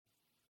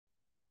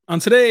On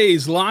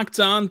today's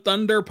Locked On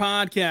Thunder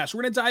podcast,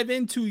 we're going to dive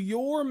into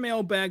your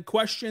mailbag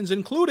questions,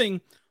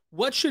 including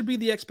what should be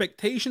the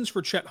expectations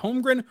for Chet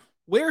Holmgren,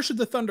 where should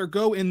the Thunder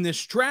go in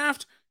this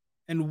draft,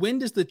 and when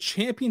does the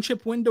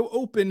championship window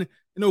open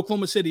in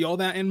Oklahoma City? All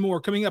that and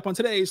more coming up on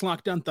today's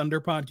Locked On Thunder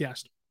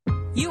podcast.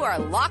 You are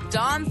Locked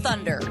On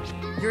Thunder,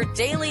 your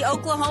daily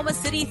Oklahoma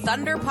City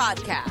Thunder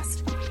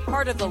podcast.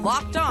 Part of the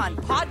Locked On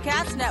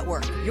Podcast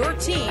Network, your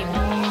team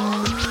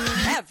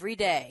every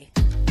day.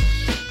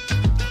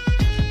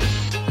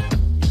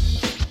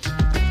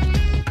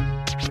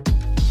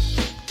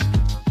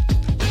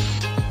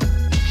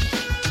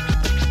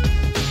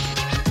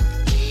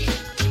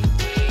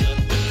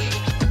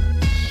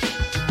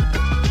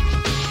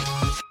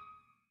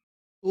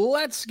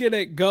 Let's get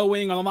it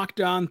going on the Locked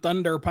On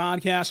Thunder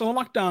podcast, on the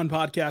Locked On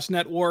Podcast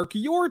Network,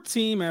 your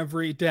team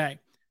every day.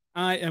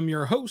 I am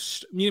your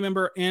host, media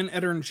member, and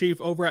editor-in-chief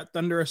over at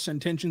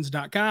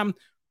thunderousintentions.com,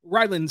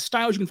 Rylan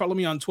Stiles. You can follow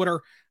me on Twitter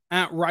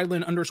at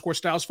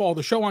Rylan_Stiles. Follow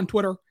the show on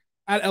Twitter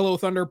at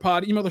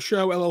LOThunderPod. Email the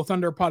show,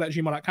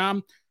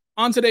 LOThunderPod@gmail.com.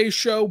 On today's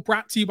show,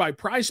 brought to you by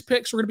Prize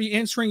Picks, we're going to be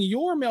answering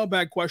your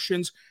mailbag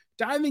questions,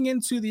 diving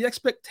into the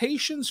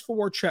expectations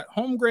for Chet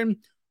Holmgren.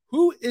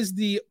 Who is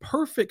the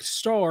perfect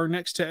star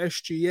next to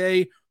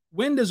SGA?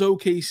 When does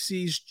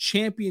OKC's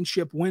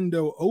championship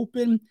window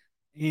open?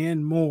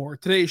 And more.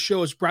 Today's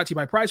show is brought to you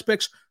by Prize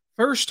Picks.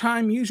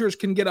 First-time users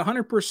can get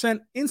 100%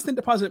 instant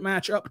deposit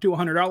match up to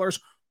 $100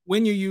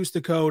 when you use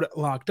the code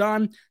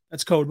LOCKEDON.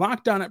 That's code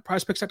LOCKEDON at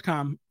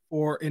prizepicks.com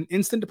for an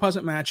instant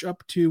deposit match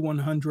up to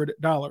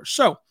 $100.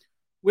 So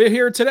we're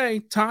here today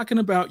talking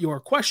about your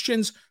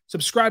questions.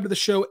 Subscribe to the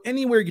show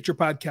anywhere you get your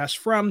podcast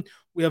from.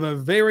 We have a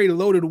very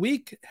loaded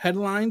week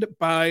headlined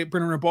by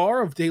Brennan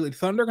Rabar of Daily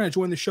Thunder. Going to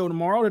join the show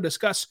tomorrow to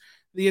discuss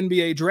the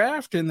NBA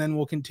draft, and then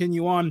we'll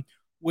continue on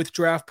with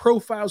draft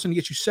profiles and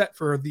get you set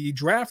for the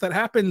draft that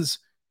happens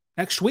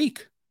next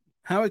week.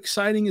 How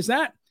exciting is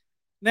that?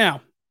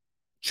 Now,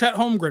 Chet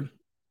Holmgren,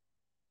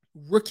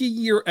 rookie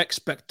year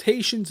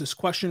expectations. This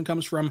question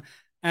comes from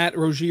at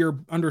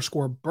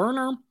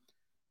Rogier_Burner.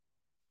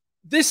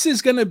 This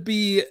is going to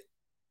be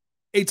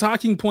a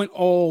talking point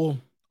all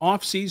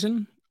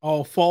offseason,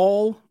 all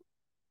fall,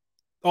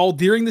 all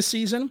during the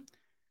season.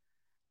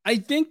 I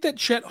think that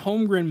Chet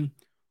Holmgren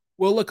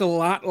will look a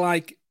lot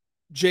like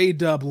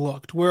J-Dub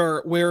looked,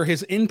 where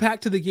his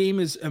impact to the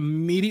game is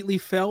immediately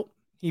felt.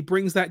 He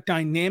brings that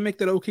dynamic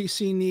that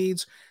OKC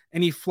needs,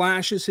 and he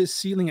flashes his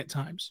ceiling at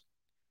times.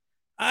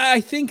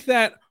 I think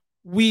that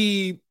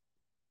we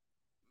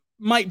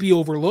might be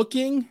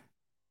overlooking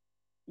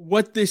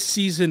what this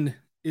season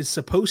is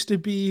supposed to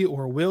be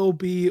or will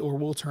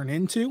turn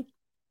into.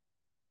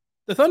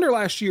 The Thunder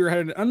last year had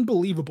an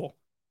unbelievable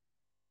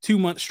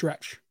 2-month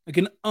stretch, like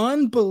an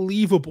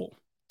unbelievable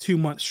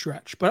 2-month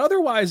stretch. But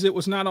otherwise, it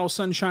was not all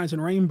sunshines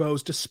and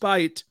rainbows,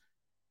 despite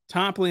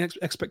toppling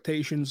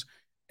expectations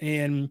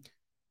and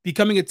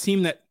becoming a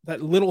team that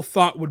little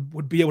thought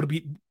would be able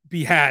to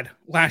be had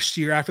last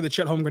year after the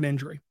Chet Holmgren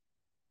injury.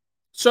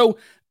 So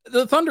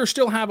the Thunder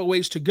still have a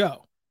ways to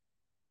go.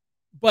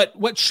 But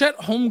what Chet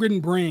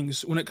Holmgren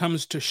brings when it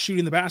comes to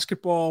shooting the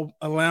basketball,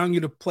 allowing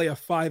you to play a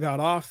 5-out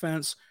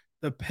offense,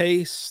 the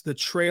pace, the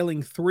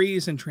trailing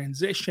threes in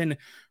transition,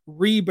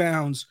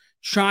 rebounds,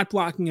 shot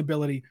blocking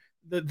ability,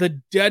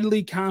 the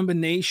deadly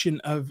combination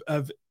of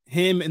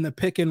him in the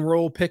pick and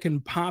roll, pick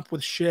and pop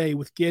with Shea,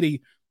 with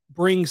Giddey,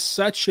 brings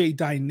such a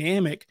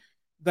dynamic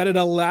that it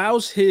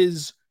allows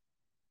his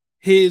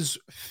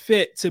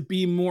fit to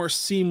be more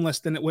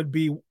seamless than it would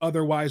be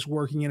otherwise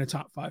working in a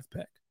top 5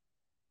 pick.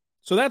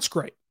 So that's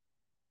great.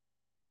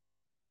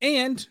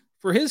 And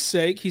for his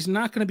sake, he's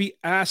not going to be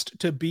asked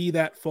to be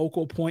that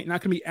focal point,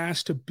 not going to be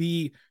asked to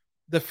be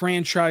the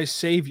franchise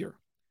savior.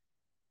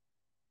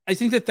 I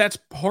think that that's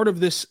part of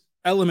this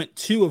element,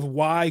 too, of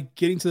why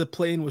getting to the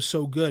play-in was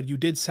so good. You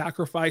did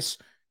sacrifice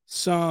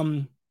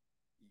some,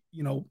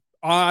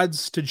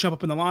 odds to jump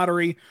up in the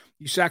lottery.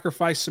 You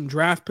sacrificed some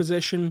draft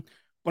position.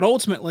 But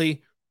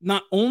ultimately,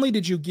 not only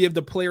did you give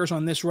the players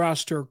on this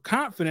roster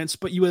confidence,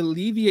 but you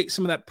alleviate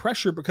some of that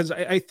pressure, because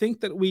I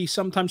think that we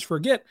sometimes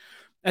forget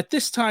at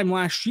this time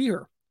last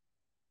year,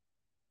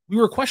 we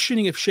were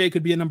questioning if Shea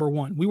could be a number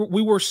one.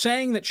 We were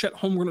saying that Chet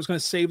Holmgren was going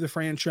to save the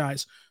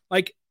franchise.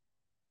 Like,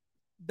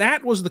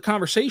 that was the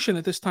conversation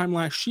at this time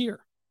last year.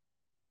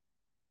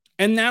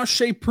 And now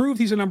Shea proved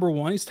he's a number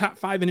one. He's top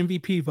 5 in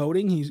MVP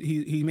voting.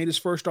 He made his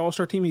first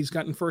All-Star team. He's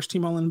gotten first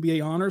team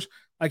All-NBA honors.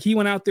 Like, he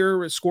went out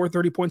there and scored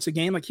 30 points a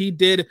game. Like, he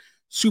did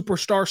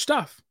superstar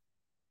stuff.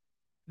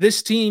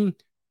 This team,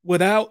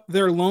 without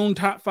their lone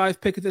top 5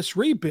 pick of this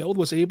rebuild,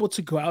 was able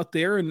to go out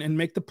there and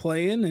make the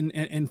play-in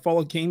and fall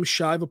a game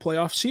shy of a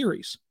playoff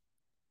series.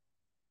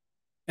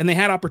 And they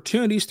had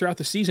opportunities throughout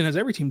the season, as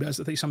every team does,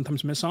 that they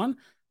sometimes miss on,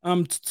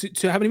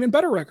 to have an even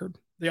better record.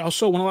 They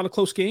also won a lot of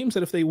close games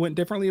that if they went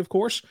differently, of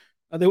course,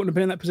 they wouldn't have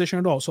been in that position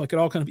at all. So like, it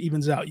all kind of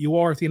evens out. You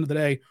are, at the end of the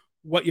day,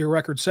 what your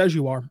record says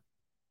you are.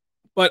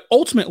 But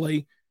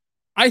ultimately,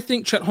 I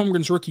think Chet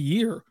Holmgren's rookie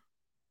year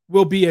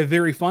will be a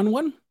very fun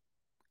one.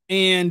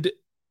 And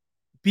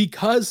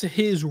because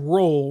his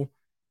role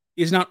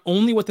is not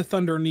only what the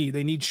Thunder need.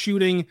 They need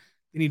shooting,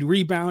 they need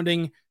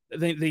rebounding,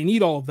 they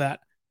need all of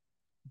that.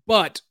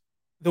 But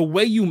the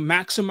way you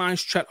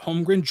maximize Chet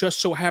Holmgren just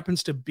so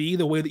happens to be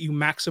the way that you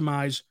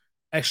maximize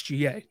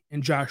SGA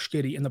and Josh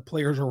Giddey and the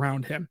players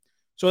around him.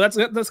 So that's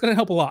going to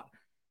help a lot.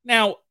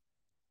 Now,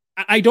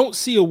 I don't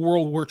see a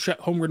world where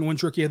Chet Holmgren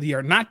wins Rookie of the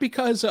Year, not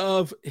because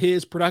of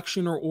his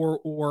production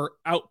or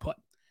output.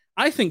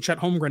 I think Chet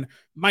Holmgren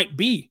might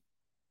be,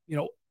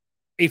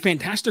 a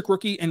fantastic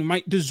rookie and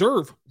might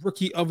deserve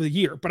Rookie of the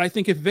Year. But I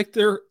think if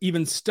Victor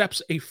even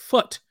steps a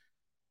foot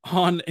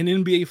on an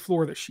NBA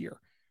floor this year,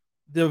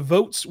 the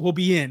votes will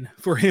be in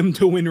for him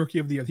to win Rookie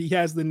of the Year. He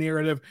has the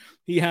narrative.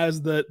 He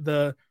has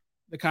the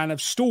kind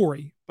of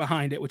story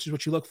behind it, which is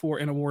what you look for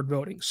in award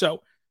voting.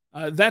 So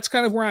that's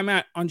kind of where I'm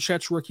at on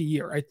Chet's Rookie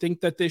Year. I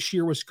think that this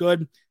year was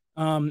good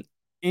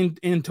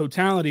in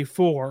totality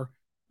for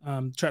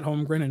Chet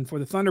Holmgren and for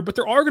the Thunder. But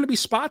there are going to be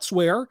spots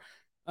where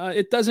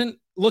it doesn't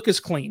look as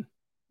clean.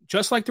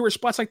 Just like there were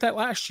spots like that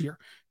last year.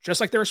 Just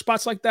like there were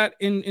spots like that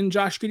in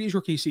Josh Giddey's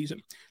rookie season.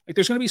 Like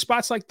there's going to be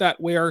spots like that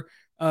where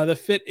the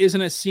fit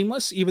isn't as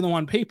seamless, even though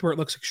on paper it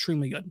looks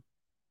extremely good.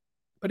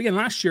 But again,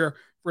 last year,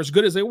 for as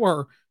good as they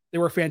were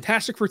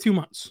fantastic for 2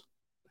 months.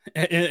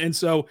 And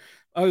so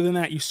other than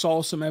that, you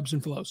saw some ebbs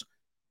and flows.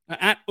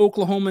 At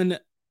Oklahoman,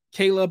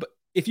 Caleb,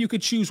 if you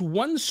could choose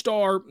one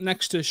star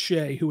next to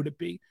Shea, who would it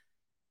be?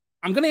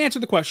 I'm going to answer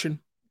the question.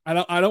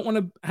 I don't want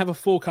to have a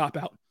full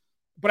cop-out.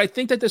 But I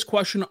think that this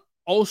question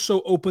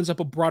also opens up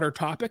a broader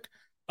topic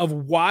of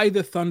why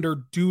the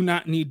Thunder do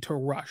not need to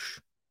rush.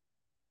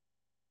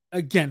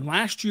 Again,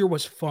 last year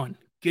was fun.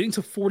 Getting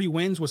to 40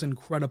 wins was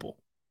incredible.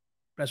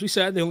 But as we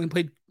said, they only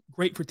played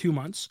great for 2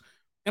 months.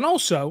 And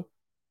also,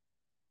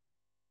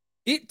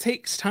 it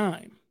takes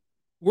time.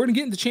 We're going to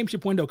get into the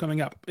championship window coming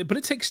up, but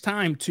it takes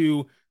time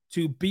to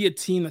be a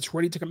team that's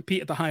ready to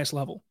compete at the highest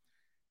level.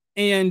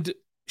 And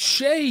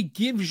Shea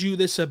gives you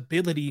this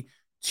ability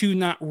to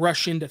not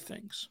rush into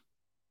things.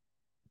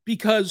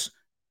 Because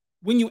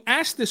when you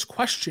ask this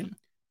question,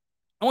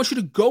 I want you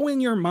to go in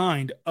your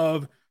mind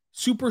of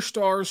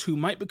superstars who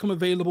might become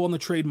available in the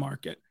trade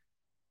market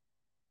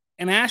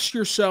and ask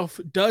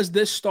yourself, does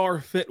this star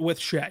fit with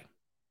Shea?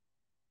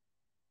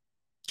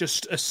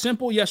 Just a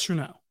simple yes or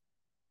no.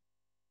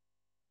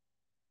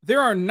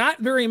 There are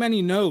not very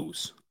many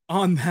no's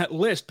on that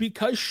list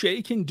because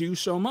Shea can do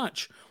so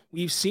much.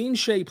 We've seen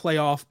Shea play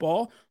off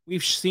ball.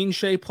 We've seen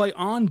Shea play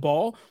on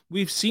ball.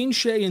 We've seen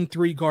Shea in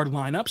 3-guard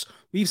lineups.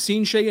 We've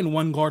seen Shea in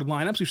 1-guard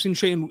lineups. We've seen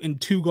Shea in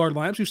 2-guard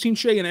lineups. We've seen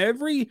Shea in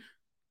every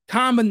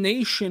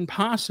combination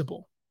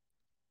possible.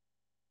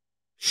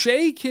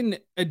 Shea can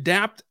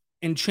adapt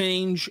and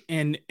change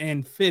and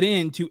fit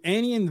into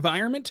any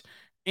environment,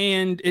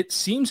 and it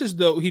seems as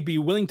though he'd be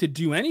willing to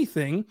do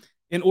anything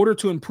in order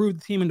to improve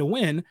the team and to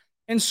win.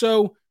 And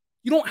so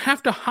you don't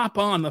have to hop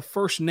on the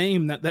first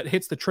name that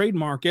hits the trade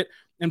market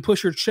and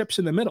push your chips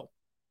in the middle,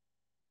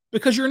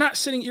 because you're not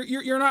sitting,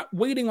 you're not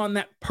waiting on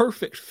that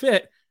perfect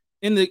fit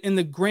in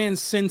the grand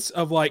sense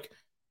of like,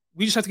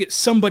 we just have to get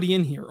somebody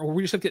in here or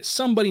we just have to get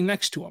somebody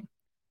next to him.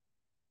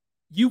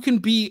 You can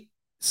be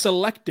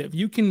selective.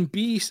 You can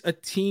be a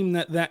team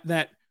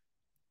that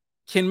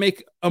can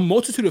make a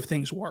multitude of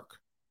things work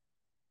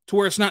to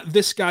where it's not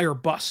this guy or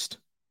bust.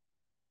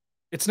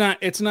 It's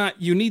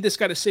not you need this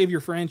guy to save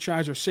your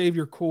franchise or save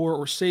your core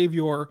or save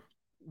your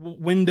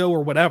window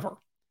or whatever.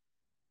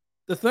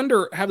 The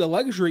Thunder have the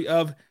luxury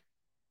of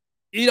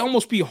it'd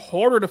almost be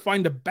harder to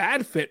find a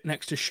bad fit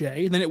next to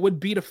Shea than it would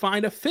be to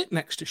find a fit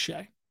next to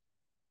Shea.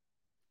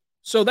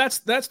 So that's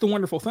the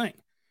wonderful thing.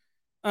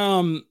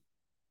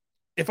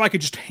 If I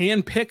could just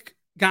handpick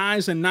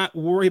guys and not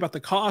worry about the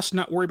cost,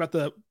 not worry about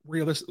the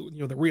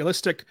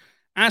realistic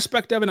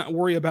aspect of it, not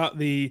worry about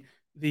the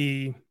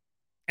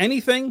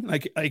anything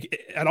like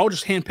at all,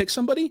 just handpick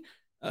somebody.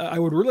 I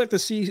would really like to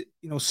see,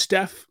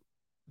 Steph,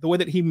 the way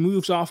that he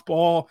moves off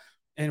ball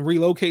and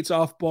relocates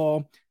off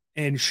ball,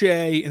 and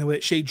Shea and the way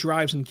that Shea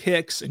drives and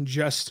kicks, and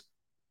just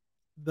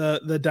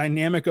the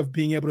dynamic of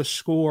being able to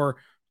score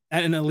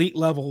at an elite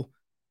level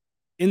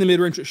in the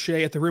mid-range with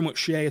Shea, at the rim with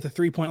Shea, at the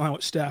three-point line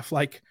with Steph.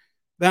 Like,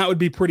 that would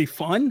be pretty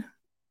fun.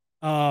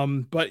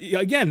 But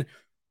again,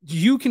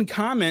 you can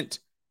comment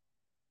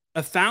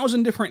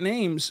 1,000 different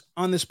names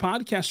on this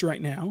podcast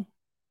right now,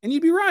 and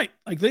you'd be right.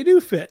 Like, they do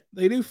fit.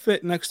 They do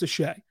fit next to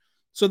Shea.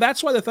 So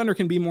that's why the Thunder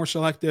can be more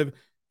selective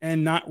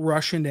and not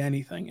rush into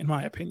anything, in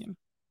my opinion.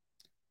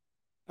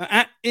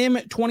 At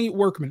M20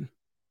 Workman,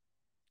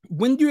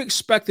 when do you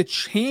expect the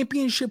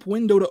championship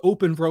window to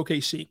open for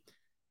OKC?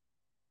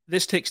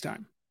 This takes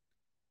time.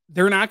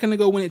 They're not going to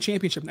go win a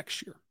championship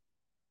next year.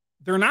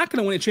 They're not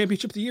going to win a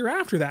championship the year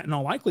after that, in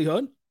all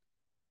likelihood.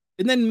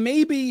 And then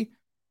maybe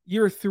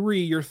year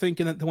 3, you're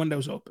thinking that the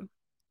window's open.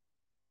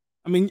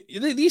 I mean,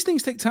 these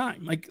things take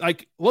time.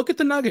 Like look at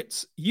the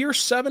Nuggets. Year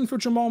 7 for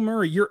Jamal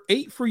Murray. Year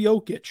 8 for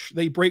Jokic.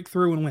 They break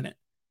through and win it.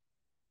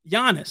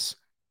 Giannis,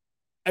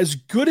 as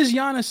good as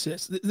Giannis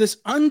is, this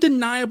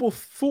undeniable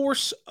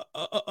force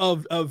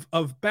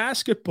of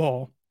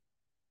basketball,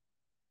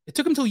 it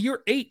took him till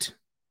year 8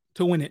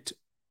 to win it.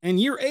 And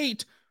year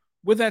 8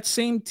 with that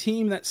same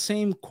team, that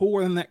same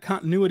core, and that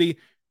continuity.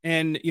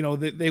 And,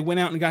 they went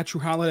out and got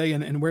Jrue Holiday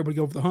and were able to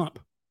go over the hump.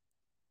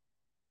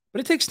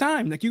 But it takes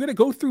time. Like, you got to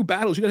go through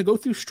battles. You got to go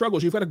through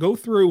struggles. You've got to go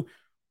through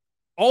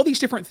all these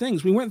different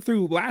things. We went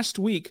through last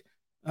week,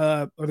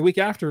 or the week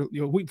after,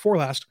 week before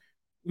last,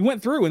 we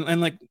went through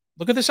and like,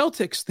 look at the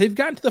Celtics. They've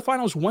gotten to the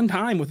finals one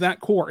time with that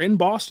core in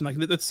Boston. Like,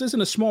 this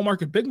isn't a small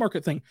market, big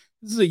market thing.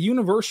 This is a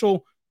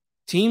universal.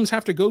 Teams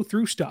have to go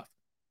through stuff.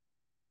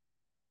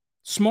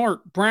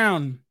 Smart,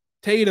 Brown,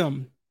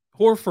 Tatum,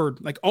 Horford,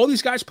 like all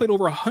these guys played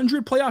over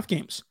 100 playoff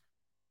games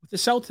with the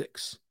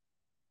Celtics.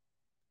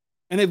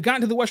 And they've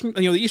gotten to the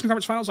the Eastern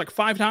Conference Finals like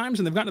 5 times,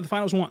 and they've gotten to the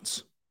finals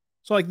once.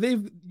 So like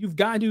you've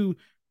got to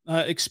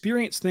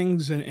experience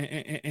things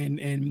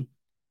and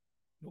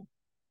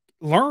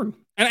learn.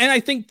 And I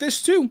think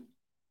this too,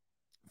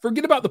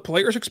 forget about the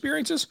players'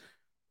 experiences,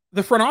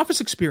 the front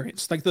office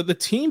experience, like the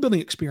team building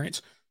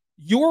experience.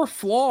 Your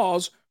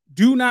flaws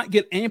do not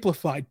get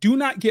amplified, do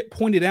not get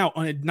pointed out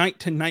on a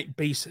night-to-night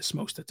basis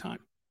most of the time.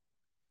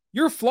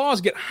 Your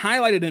flaws get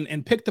highlighted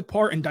and picked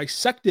apart and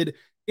dissected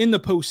in the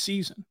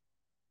postseason.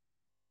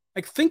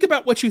 Like, think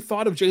about what you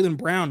thought of Jaylen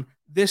Brown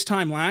this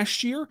time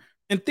last year,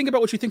 and think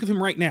about what you think of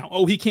him right now.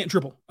 Oh, he can't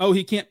dribble. Oh,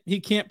 he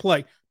can't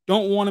play.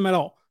 Don't want him at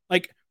all.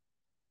 Like,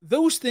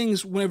 those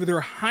things, whenever they're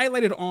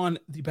highlighted on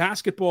the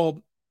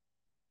basketball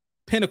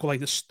pinnacle, like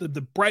this,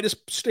 the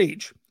brightest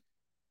stage,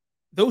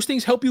 those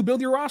things help you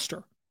build your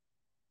roster.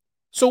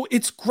 So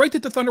it's great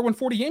that the Thunder won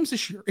 40 games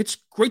this year. It's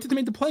great that they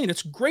made the play, and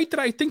it's great that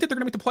I think that they're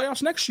going to make the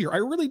playoffs next year. I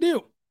really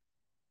do.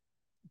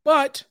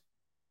 But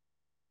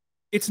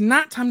it's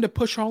not time to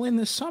push all in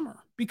this summer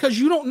because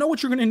you don't know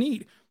what you're going to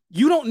need.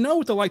 You don't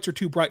know if the lights are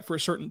too bright for a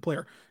certain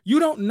player. You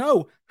don't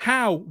know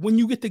how, when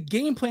you get the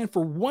game plan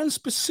for one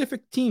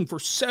specific team for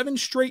 7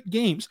 straight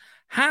games,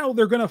 how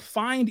they're going to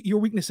find your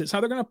weaknesses, how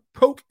they're going to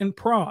poke and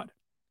prod.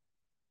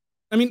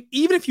 I mean,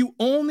 even if you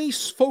only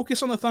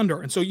focus on the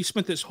Thunder, and so you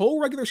spent this whole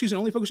regular season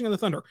only focusing on the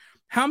Thunder,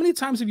 how many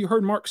times have you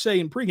heard Mark say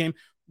in pregame,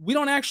 we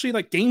don't actually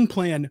like game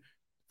plan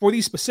for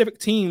these specific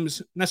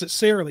teams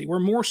necessarily. We're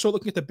more so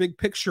looking at the big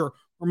picture.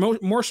 We're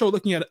more so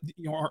looking at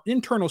our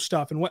internal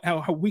stuff and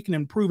how we can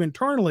improve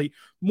internally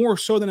more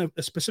so than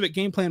a specific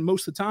game plan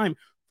most of the time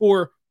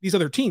for these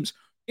other teams.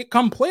 It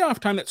come playoff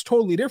time, that's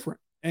totally different.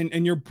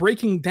 And you're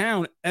breaking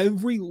down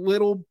every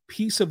little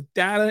piece of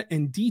data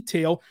and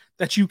detail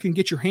that you can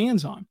get your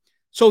hands on.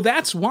 So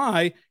that's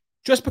why,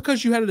 just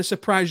because you had a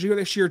surprise year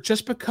this year,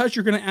 just because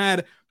you're going to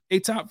add a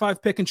top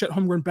 5 pick and Chet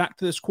Holmgren back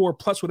to this core,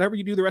 plus whatever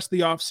you do the rest of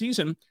the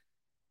offseason,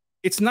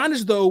 it's not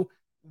as though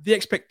the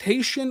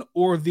expectation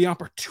or the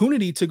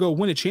opportunity to go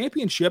win a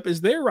championship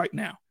is there right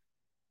now.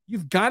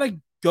 You've got to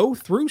go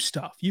through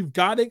stuff. You've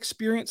got to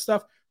experience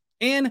stuff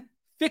and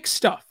fix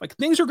stuff. Like,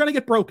 things are going to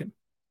get broken.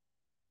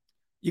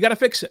 You got to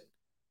fix it.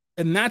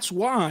 And that's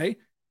why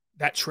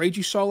that trade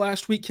you saw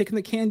last week, kicking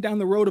the can down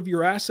the road of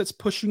your assets,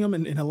 pushing them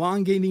and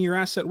elongating your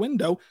asset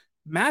window,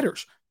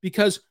 matters,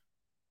 because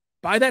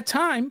by that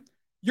time,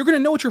 you're going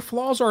to know what your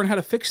flaws are and how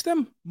to fix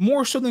them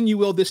more so than you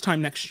will this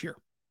time next year.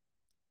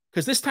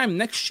 Because this time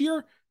next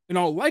year, in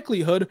all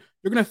likelihood,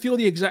 you're going to feel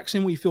the exact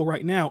same way you feel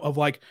right now of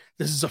like,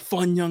 this is a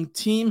fun young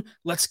team.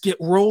 Let's get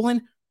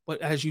rolling.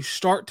 But as you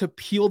start to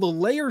peel the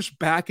layers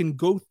back and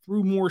go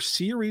through more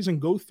series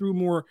and go through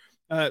more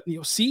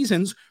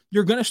seasons,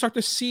 you're going to start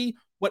to see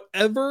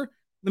whatever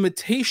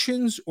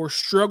limitations or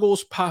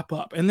struggles pop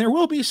up. And there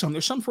will be some.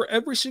 There's some for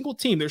every single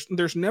team.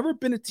 There's never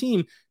been a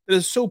team that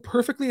is so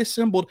perfectly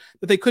assembled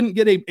that they couldn't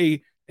get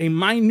a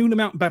minute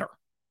amount better.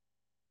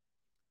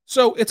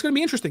 So it's going to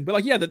be interesting.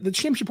 But the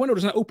championship window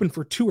does not open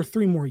for 2 or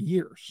 3 more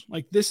years.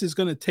 Like, this is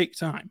going to take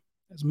time,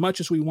 as much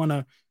as we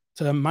want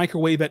to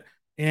microwave it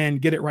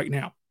and get it right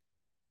now.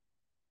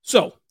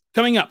 So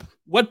coming up,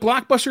 what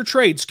blockbuster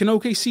trades can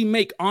OKC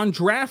make on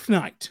draft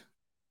night?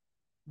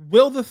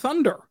 Will the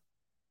Thunder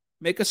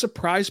make a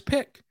surprise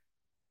pick?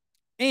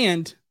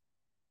 And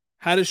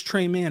how does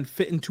Trey Mann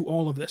fit into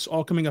all of this?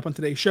 All coming up on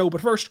today's show. But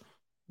first,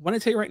 I want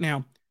to tell you right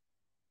now,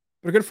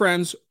 we're good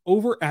friends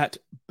over at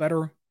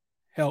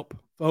BetterHelp.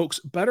 Folks,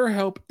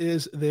 BetterHelp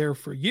is there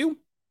for you.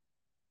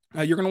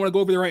 You're going to want to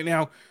go over there right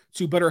now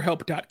to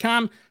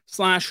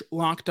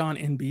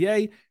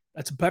betterhelp.com/LockedOnNBA.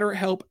 That's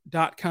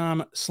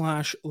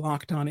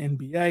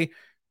betterhelp.com/LockedOnNBA.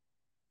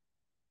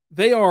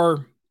 They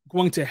are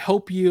going to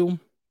help you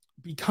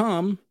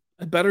become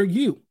a better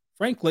you.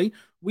 Frankly,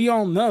 we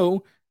all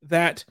know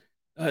that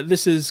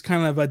this is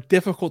kind of a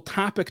difficult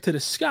topic to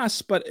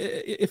discuss, but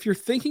if you're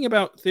thinking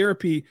about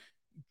therapy,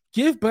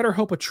 give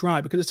BetterHelp a try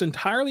because it's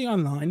entirely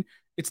online.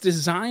 It's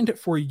designed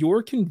for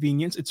your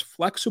convenience. It's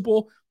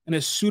flexible and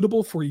is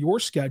suitable for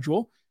your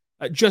schedule.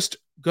 Just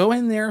go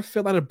in there,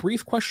 fill out a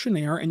brief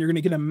questionnaire, and you're going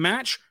to get a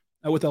match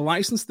with a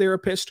licensed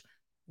therapist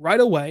right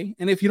away.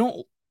 And if you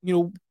don't,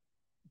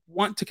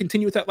 want to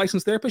continue with that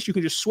licensed therapist, you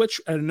can just switch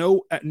at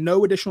no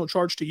additional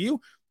charge to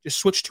you. Just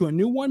switch to a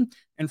new one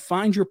and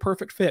find your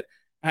perfect fit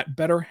at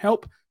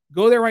BetterHelp.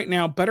 Go there right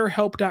now,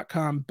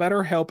 betterhelp.com,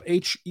 BetterHelp,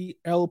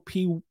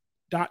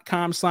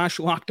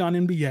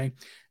 HELP.com/LockedOnNBA,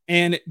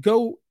 and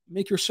go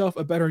make yourself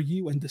a better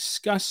you and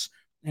discuss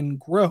and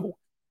grow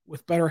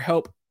with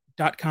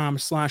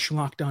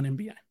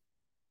BetterHelp.com/LockedOnNBA.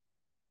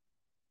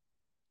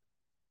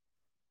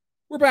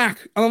 We're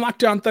back on the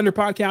Locked On Thunder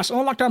podcast, on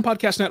the Locked On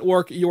Podcast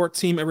Network, your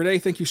team every day.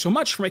 Thank you so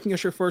much for making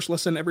us your first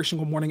listen every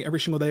single morning, every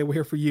single day. We're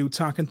here for you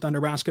talking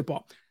Thunder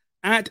basketball.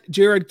 At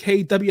Jared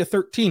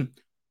KW13,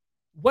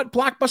 what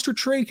blockbuster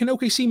trade can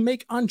OKC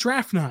make on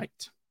draft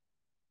night?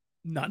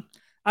 None.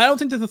 I don't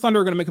think that the Thunder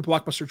are going to make a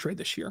blockbuster trade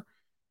this year.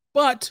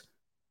 But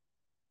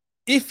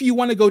if you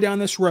want to go down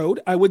this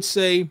road, I would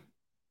say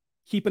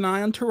keep an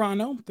eye on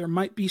Toronto. There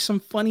might be some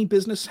funny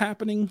business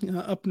happening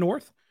up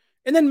north.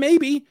 And then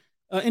maybe,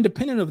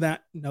 independent of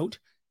that note,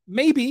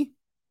 maybe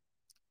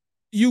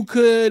you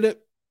could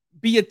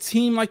be a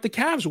team like the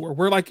Cavs were,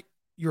 where like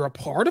you're a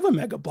part of a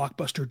mega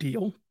blockbuster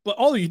deal, but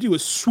all you do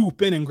is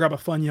swoop in and grab a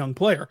fun young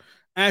player,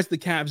 as the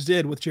Cavs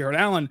did with Jared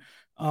Allen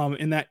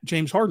in that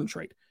James Harden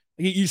trade.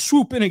 You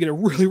swoop in and get a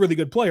really, really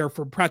good player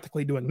for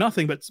practically doing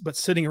nothing but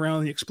sitting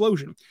around the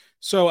explosion.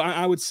 So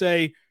I would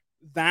say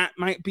that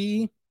might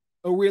be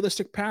a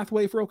realistic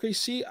pathway for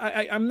OKC.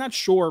 I'm not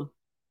sure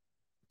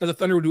that the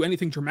Thunder would do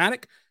anything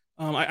dramatic.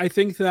 I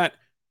think that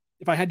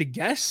if I had to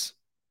guess,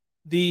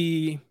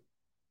 the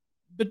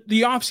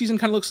offseason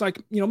kind of looks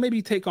like,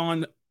 maybe take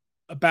on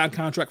a bad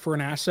contract for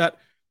an asset,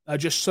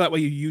 just so that way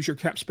you use your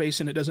cap space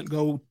and it doesn't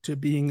go to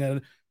being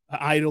an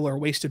idle or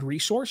wasted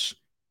resource.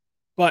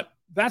 But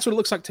that's what it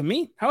looks like to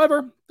me.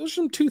 However, those are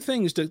some two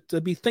things to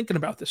be thinking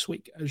about this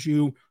week as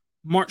you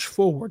march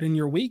forward in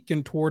your week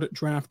and toward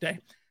draft day.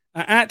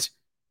 At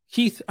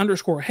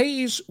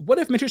Heath_Hayes, what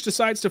if Mitchell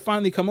decides to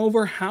finally come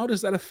over? How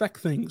does that affect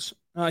things?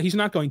 He's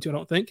not going to, I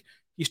don't think.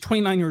 He's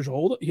 29 years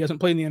old. He hasn't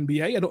played in the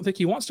NBA. I don't think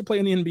he wants to play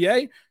in the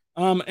NBA.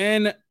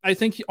 And I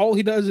think all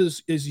he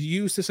does is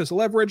use this as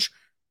leverage.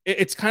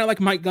 It's kind of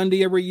like Mike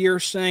Gundy every year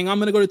saying, I'm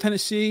going to go to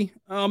Tennessee.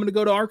 I'm going to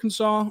go to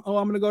Arkansas. I'm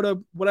going to go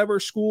to whatever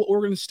school,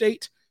 Oregon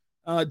State,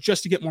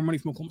 just to get more money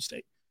from Oklahoma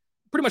State.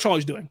 Pretty much all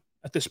he's doing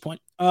at this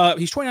point.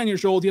 He's 29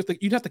 years old.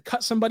 You'd have to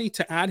cut somebody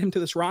to add him to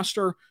this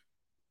roster.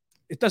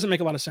 It doesn't make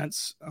a lot of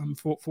sense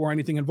for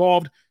anything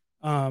involved.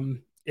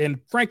 And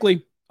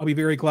frankly, I'll be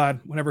very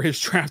glad whenever his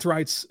draft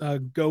rights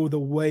go the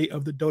way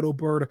of the dodo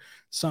bird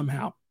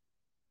somehow.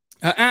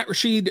 At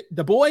Rashid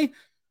Daboy,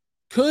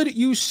 could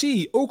you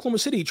see Oklahoma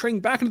City trading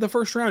back into the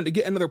first round to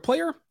get another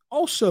player?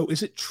 Also,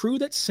 is it true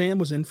that Sam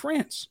was in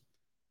France?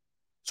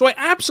 So I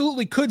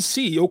absolutely could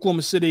see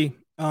Oklahoma City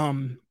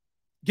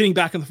getting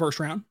back in the first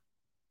round.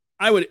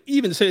 I would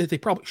even say that they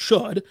probably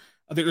should.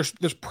 I think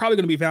there's probably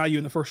going to be value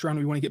in the first round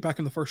if you want to get back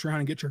in the first round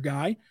and get your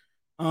guy.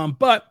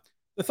 But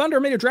the Thunder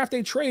made a draft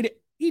day trade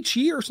each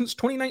year since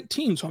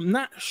 2019, so I'm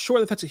not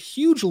sure that that's a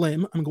huge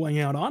limb I'm going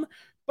out on,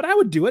 but I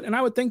would do it, and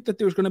I would think that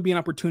there's going to be an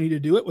opportunity to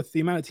do it with the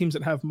amount of teams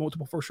that have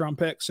multiple first-round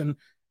picks and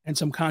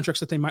some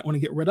contracts that they might want to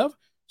get rid of.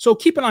 So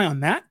keep an eye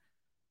on that.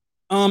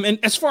 And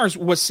as far as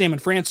was Sam in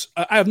France,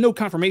 I have no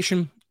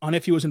confirmation on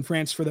if he was in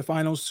France for the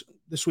finals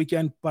this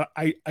weekend, but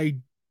I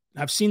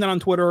have seen that on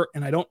Twitter,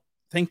 and I don't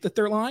think that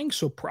they're lying,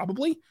 so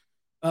probably.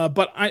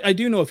 But I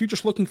do know if you're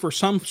just looking for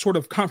some sort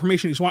of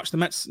confirmation he's watched the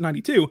Mets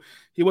 92,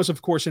 he was,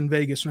 of course, in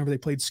Vegas whenever they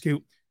played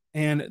Scoot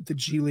and the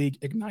G League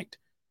Ignite.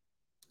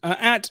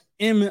 At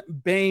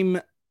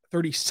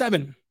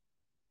MBame37,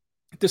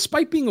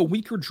 despite being a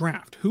weaker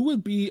draft, who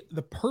would be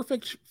the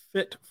perfect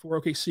fit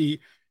for OKC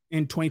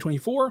in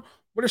 2024?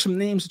 What are some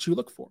names that you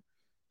look for?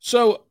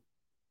 So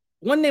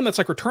one name that's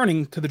like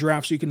returning to the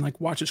draft so you can like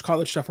watch his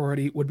college stuff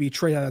already would be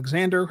Trey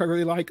Alexander. I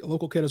really like, a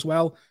local kid as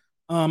well.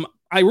 I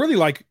really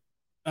like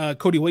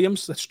Cody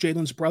Williams. That's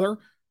Jalen's brother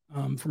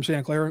from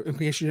Santa Clara, in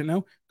case you didn't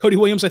know. Cody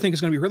Williams, I think,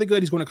 is going to be really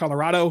good. He's going to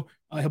Colorado.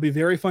 He'll be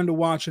very fun to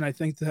watch, and I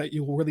think that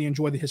you will really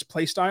enjoy his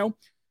play style.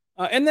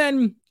 And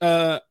then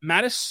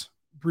Mattis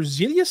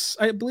Brazilius,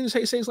 I believe is how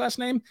you say his last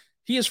name.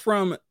 He is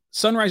from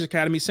Sunrise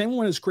Academy, same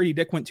one as Grady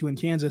Dick went to in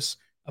Kansas,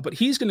 but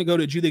he's going to go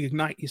to G League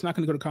Ignite. He's not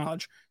going to go to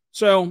college.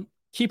 So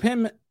keep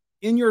him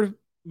in your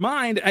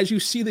mind as you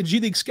see the G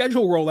League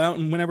schedule roll out,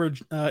 and whenever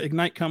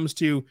Ignite comes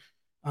to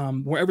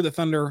wherever the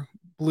Thunder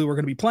Blue are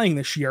going to be playing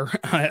this year.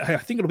 I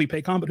think it'll be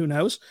Paycom, but who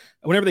knows?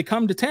 Whenever they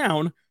come to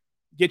town,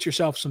 get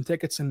yourself some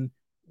tickets and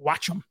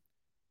watch them.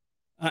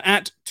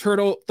 At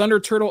Thunder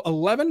Turtle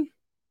 11,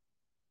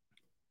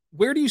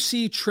 where do you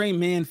see Trey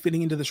Mann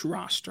fitting into this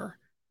roster?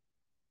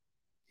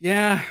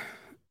 Yeah,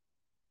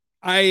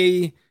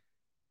 I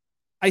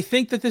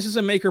think that this is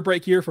a make or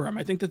break year for him.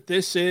 I think that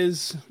this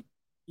is,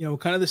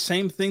 kind of the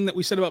same thing that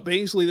we said about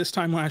Baisley this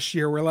time last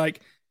year. We're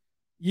like,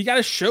 you got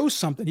to show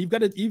something. You've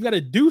got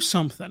to do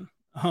something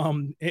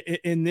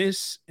in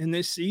this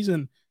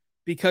season,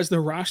 because the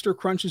roster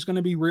crunch is going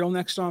to be real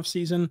next off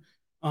season.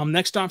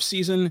 Next off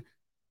season,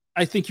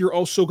 I think you're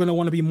also going to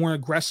want to be more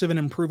aggressive in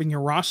improving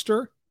your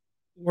roster.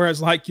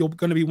 Whereas like you're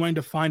going to be wanting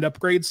to find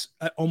upgrades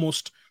at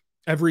almost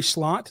every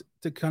slot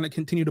to kind of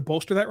continue to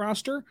bolster that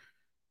roster.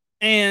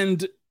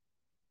 And,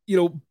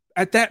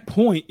 at that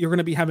point, you're going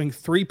to be having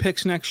 3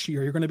 picks next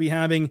year. You're going to be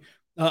having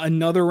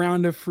another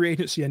round of free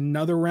agency,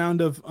 another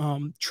round of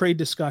trade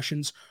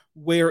discussions,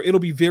 where it'll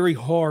be very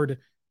hard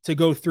to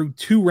go through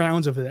 2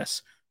 rounds of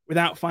this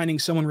without finding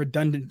someone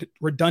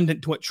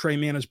redundant to what Tre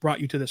Mann has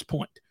brought you to this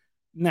point.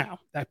 Now,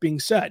 that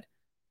being said,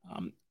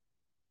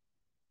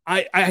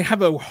 I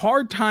have a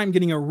hard time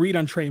getting a read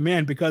on Tre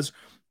Mann because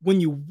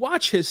when you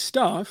watch his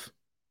stuff,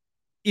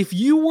 if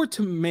you were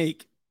to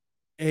make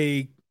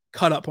a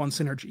cut up on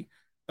synergy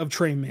of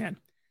Tre Mann,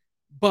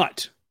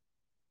 but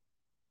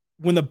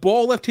when the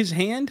ball left his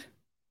hand,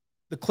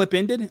 the clip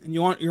ended, and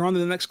you're on to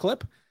the next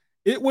clip,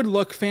 it would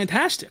look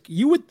fantastic.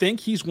 You would think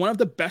he's one of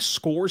the best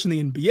scorers in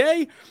the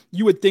NBA.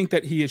 You would think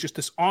that he is just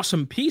this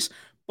awesome piece,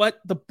 but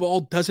the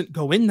ball doesn't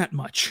go in that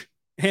much.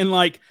 And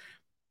like,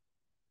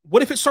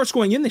 what if it starts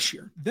going in this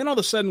year? Then all of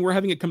a sudden we're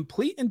having a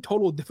complete and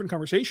total different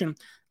conversation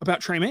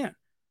about Tre Mann.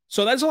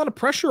 So that's a lot of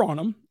pressure on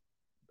him.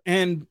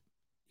 And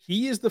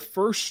he is the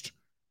first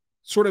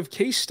sort of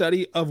case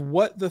study of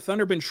what the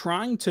Thunder have been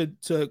trying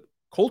to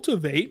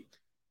cultivate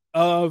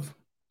of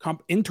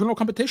internal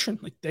competition.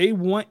 Like, they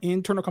want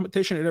internal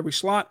competition at every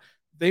slot.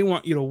 They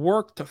want you to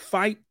work, to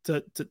fight,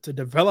 to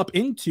develop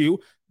into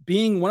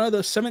being one of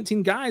the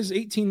 17 guys,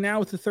 18 now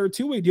with the third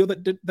two-way deal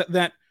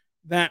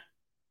that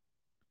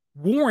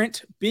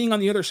warrant being on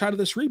the other side of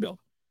this rebuild.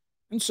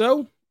 And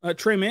so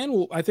Tre Mann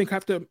will, I think,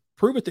 have to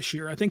prove it this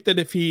year. I think that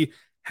if he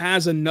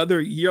has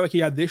another year like he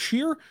had this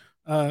year,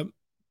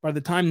 by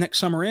the time next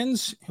summer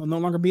ends, he'll no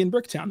longer be in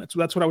Bricktown.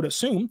 That's what I would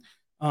assume.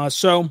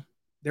 So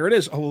there it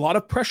is. A lot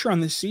of pressure on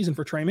this season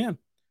for Tre Mann.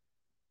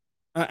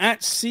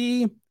 At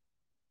C,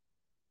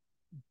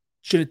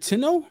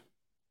 Chitino,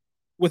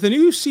 with a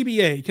new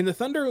CBA, can the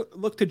Thunder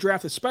look to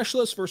draft a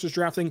specialist versus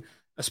drafting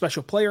a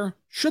special player?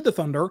 Should the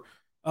Thunder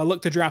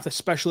look to draft a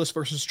specialist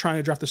versus trying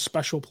to draft a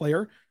special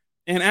player?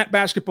 And at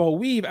Basketball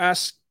Weave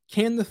asks,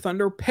 can the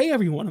Thunder pay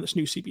everyone on this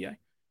new CBA?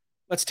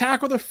 Let's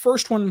tackle the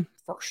first one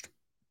first.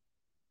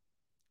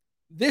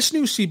 This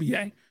new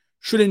CBA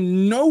should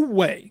in no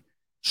way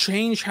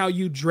change how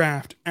you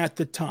draft at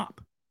the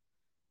top.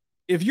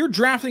 If you're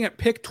drafting at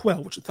pick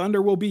 12, which the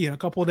Thunder will be in a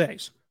couple of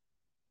days,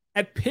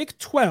 at pick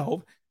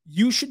 12,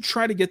 you should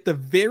try to get the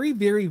very,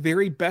 very,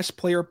 very best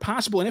player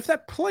possible. And if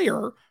that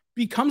player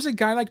becomes a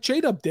guy like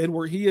J-Dub did,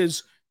 where he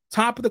is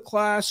top of the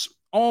class,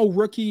 all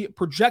rookie,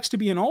 projects to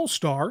be an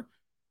all-star,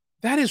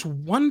 that is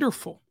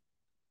wonderful.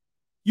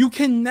 You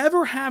can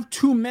never have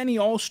too many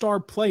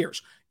all-star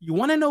players. You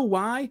want to know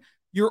why?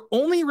 Your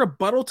only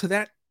rebuttal to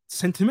that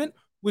sentiment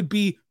would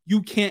be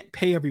you can't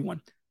pay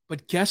everyone.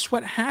 But guess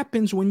what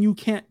happens when you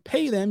can't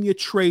pay them? You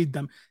trade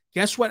them.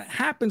 Guess what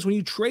happens when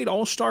you trade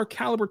all-star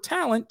caliber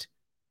talent?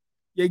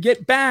 You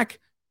get back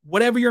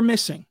whatever you're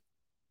missing.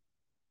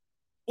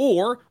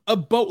 Or a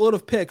boatload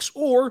of picks,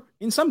 or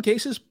in some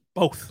cases,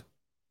 both.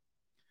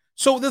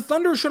 So the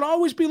Thunder should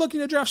always be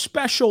looking to draft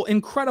special,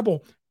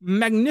 incredible,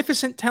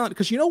 magnificent talent,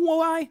 because you know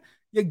why?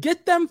 You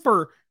get them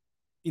for,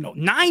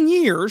 9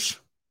 years,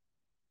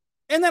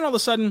 and then all of a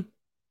sudden,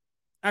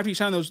 after you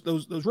sign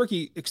those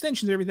rookie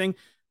extensions and everything,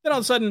 then all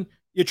of a sudden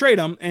you trade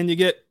them and you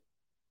get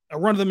a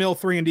run-of-the-mill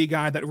 3-and-D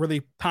guy that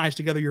really ties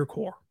together your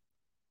core.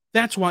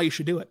 That's why you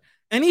should do it.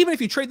 And even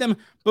if you trade them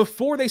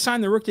before they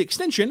sign the rookie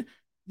extension,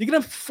 you get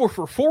them for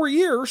 4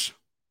 years,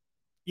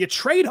 you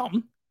trade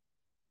them,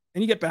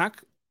 and you get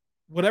back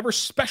whatever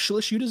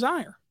specialist you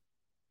desire.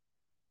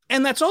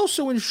 And that's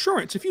also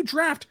insurance. If you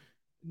draft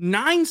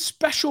 9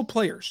 special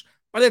players,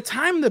 by the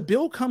time the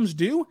bill comes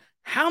due,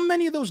 how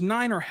many of those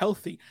 9 are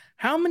healthy?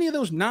 How many of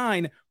those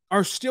 9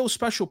 are still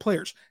special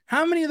players?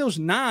 How many of those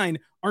 9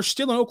 are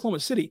still in Oklahoma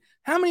City?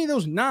 How many of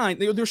those 9,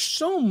 there's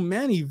so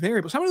many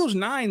variables. How many of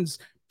those 9s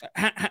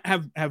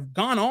have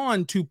gone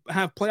on to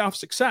have playoff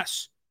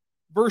success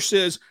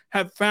versus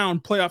have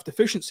found playoff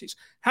deficiencies?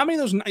 How many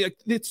of those,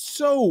 it's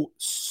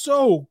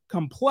so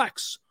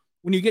complex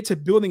when you get to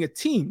building a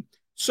team.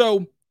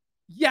 So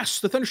yes,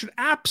 the Thunder should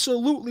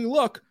absolutely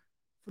look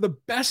for the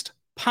best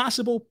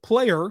possible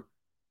player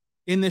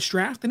in this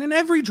draft and in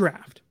every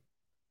draft,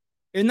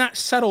 and not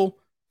settle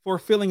for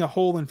filling a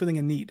hole and filling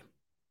a need.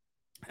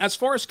 As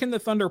far as can the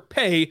Thunder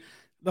pay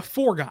the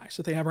 4 guys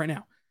that they have right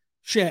now,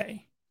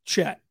 Shea,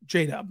 Chet,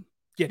 J-Dub,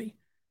 Giddey,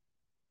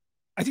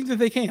 I think that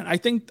they can. I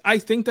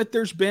think that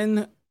there's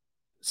been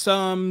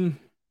some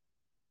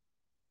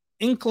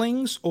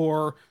inklings,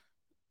 or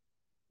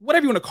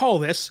whatever you want to call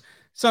this,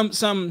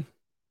 some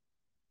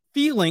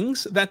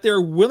feelings that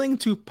they're willing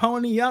to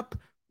pony up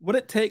what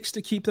it takes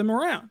to keep them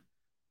around.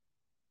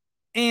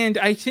 And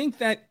I think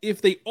that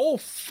if they all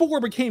 4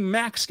 became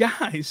max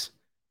guys,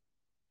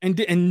 and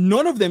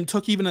none of them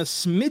took even a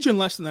smidgen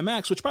less than the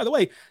max, which, by the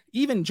way,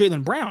 even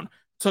Jaylen Brown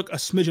took a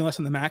smidgen less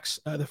than the max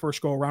the first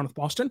go around with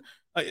Boston,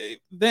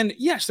 then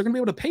yes, they're going to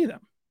be able to pay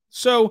them.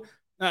 So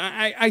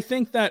I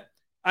think that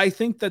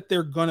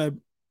they're going to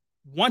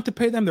want to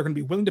pay them, they're going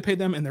to be willing to pay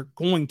them, and they're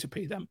going to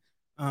pay them,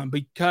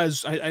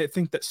 because I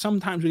think that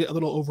sometimes we get a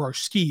little over our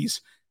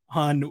skis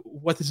on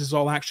what this is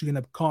all actually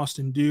going to cost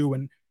and do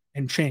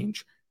and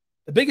change.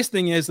 The biggest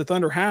thing is the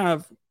Thunder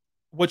have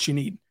what you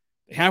need.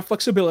 They have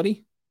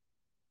flexibility.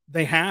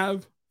 They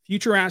have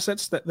future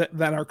assets that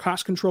are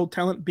cost-controlled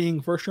talent, being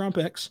first-round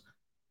picks.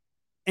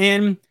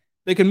 And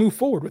they can move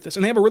forward with this.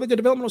 And they have a really good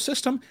developmental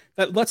system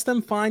that lets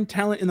them find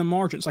talent in the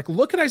margins. Like,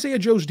 look at Isaiah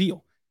Joe's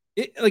deal.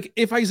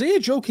 If Isaiah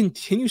Joe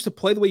continues to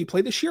play the way he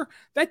played this year,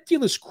 that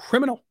deal is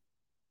criminal.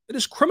 It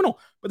is criminal.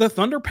 But the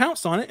Thunder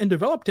pounced on it and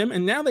developed him,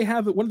 and now they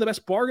have one of the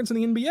best bargains in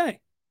the NBA.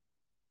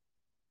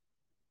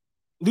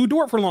 Lou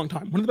Dort for a long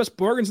time, one of the best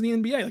bargains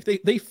in the NBA.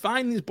 Like they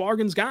find these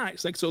bargains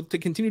guys. Like, so to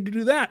continue to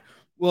do that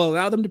will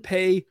allow them to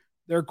pay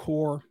their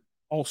core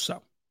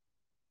also.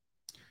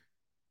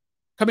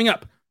 Coming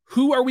up,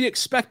 who are we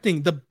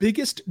expecting the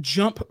biggest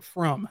jump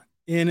from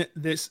in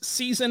this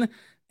season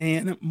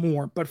and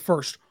more? But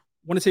first, I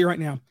want to tell you right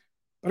now,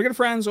 our good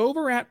friends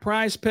over at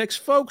Prize Picks.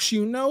 Folks,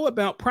 you know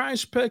about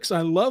Prize Picks.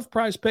 I love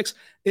Prize Picks.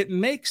 It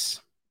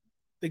makes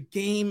the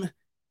game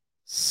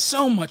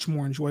so much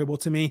more enjoyable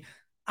to me.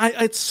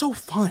 It's so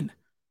fun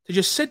to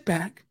just sit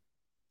back,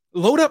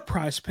 load up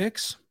Prize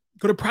Picks,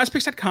 go to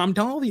prizepicks.com,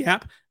 download the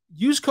app,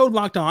 use code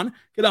LOCKEDON,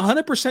 get a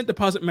 100%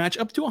 deposit match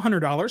up to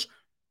 $100,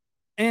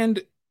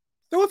 and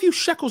throw a few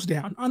shekels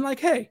down on like,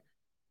 hey,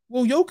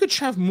 will Jokic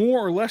have more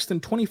or less than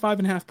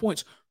 25.5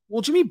 points?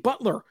 Will Jimmy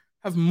Butler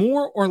have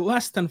more or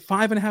less than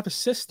 5.5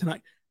 assists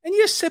tonight? And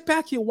you just sit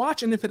back, you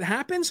watch, and if it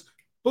happens,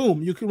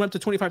 boom, you can win up to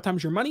 25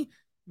 times your money.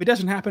 If it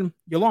doesn't happen,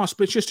 you lost.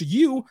 But it's just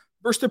you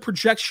versus the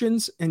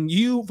projections and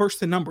you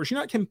versus the numbers. You're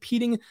not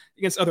competing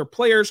against other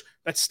players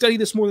that study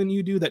this more than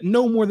you do, that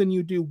know more than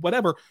you do,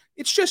 whatever.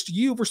 It's just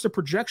you versus the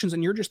projections,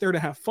 and you're just there to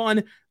have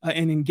fun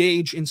and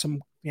engage in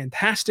some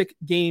fantastic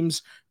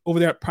games over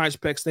there at Prize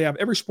Picks. They have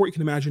every sport you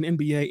can imagine: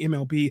 NBA,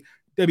 MLB,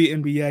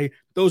 WNBA.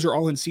 Those are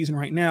all in season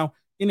right now.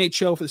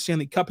 NHL for the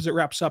Stanley Cup as it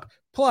wraps up.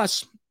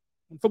 Plus,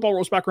 when football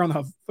rolls back around,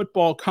 they'll have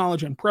football,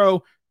 college, and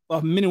pro. They'll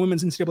have men and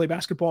women's NCAA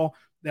basketball.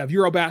 They have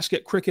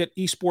Eurobasket, cricket,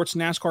 esports,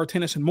 NASCAR,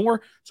 tennis, and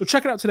more. So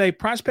check it out today,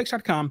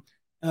 prizepicks.com.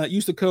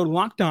 Use the code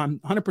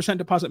LOCKEDON, 100%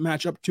 deposit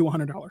match up to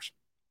 $100.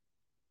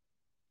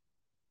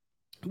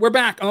 We're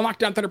back on the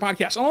Locked On Thunder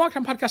podcast, on the Locked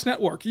On Podcast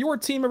Network, your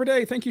team every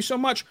day. Thank you so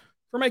much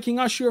for making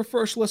us your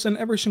first listen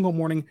every single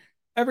morning,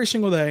 every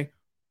single day.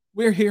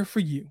 We're here for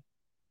you,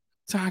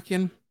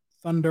 talking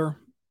Thunder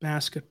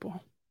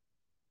basketball.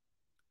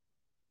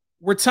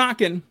 We're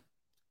talking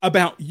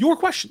about your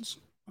questions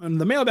on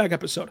the Mailbag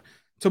episode.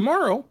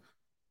 Tomorrow,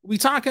 we'll be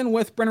talking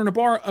with Brenner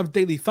Nabar of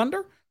Daily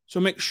Thunder,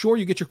 so make sure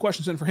you get your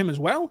questions in for him as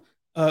well.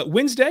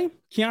 Wednesday,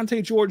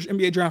 Keontae George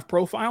NBA Draft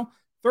Profile.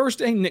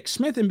 Thursday, Nick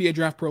Smith NBA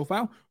Draft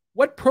Profile.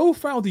 What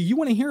profile do you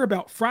want to hear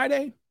about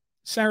Friday,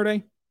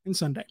 Saturday, and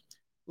Sunday?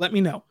 Let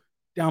me know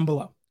down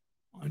below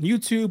on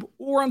YouTube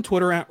or on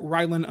Twitter at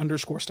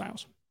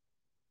Ryland_Styles.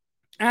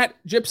 At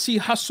Gypsy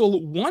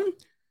Hustle 1,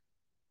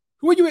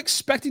 who are you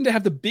expecting to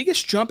have the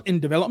biggest jump in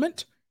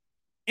development?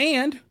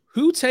 And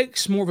who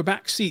takes more of a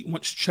back seat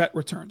once Chet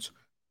returns?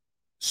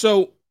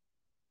 So,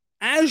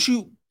 as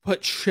you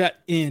put Chet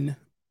in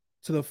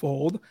to the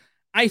fold,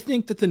 I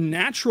think that the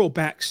natural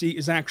backseat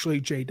is actually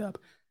J-Dub.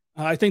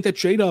 I think that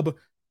J-Dub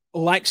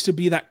likes to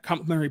be that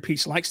complementary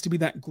piece, likes to be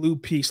that glue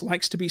piece,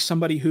 likes to be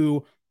somebody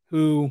who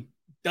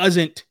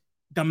doesn't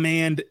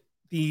demand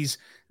these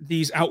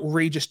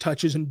outrageous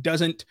touches and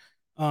doesn't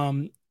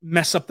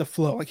mess up the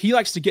flow. Like, he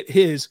likes to get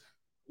his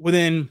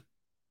within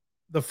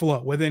the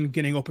flow, within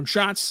getting open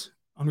shots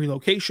on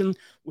relocation,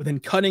 within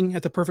cutting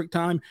at the perfect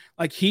time.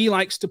 Like, he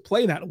likes to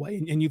play that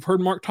way. And you've heard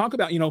Mark talk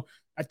about,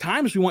 at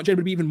times we want Jay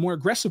to be even more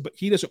aggressive, but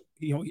he doesn't,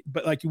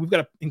 but like, we've got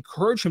to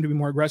encourage him to be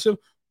more aggressive.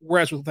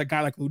 Whereas with that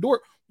guy like Lou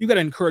Dort, you got to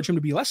encourage him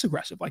to be less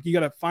aggressive. Like, you got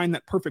to find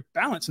that perfect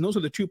balance. And those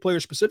are the two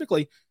players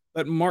specifically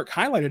that Mark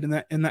highlighted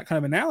in that kind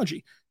of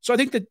analogy. So I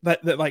think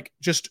that like,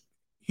 just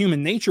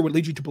human nature would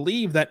lead you to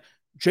believe that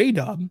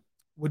J-Dub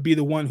would be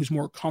the one who's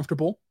more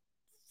comfortable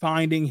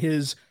finding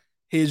his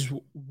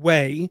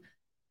way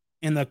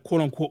in the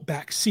quote-unquote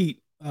back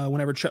seat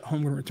whenever Chet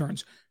Holmgren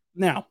returns.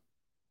 Now,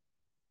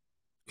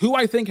 who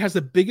I think has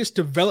the biggest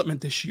development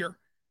this year?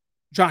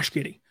 Josh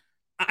Giddey.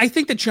 I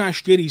think that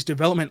Josh Giddey's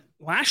development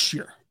last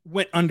year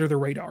went under the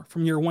radar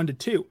from year 1 to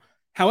 2.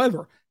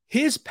 However,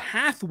 his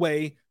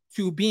pathway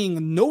to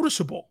being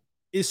noticeable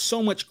is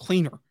so much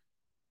cleaner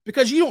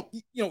because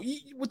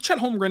with Chet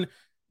Holmgren,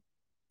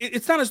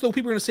 it's not as though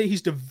people are going to say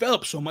he's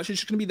developed so much. It's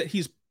just going to be that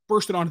he's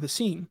bursted onto the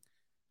scene.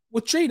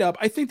 With J-Dub,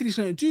 I think that he's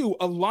going to do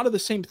a lot of the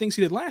same things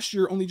he did last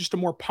year, only just a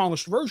more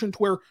polished version to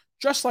where,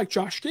 just like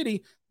Josh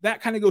Giddey,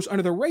 that kind of goes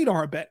under the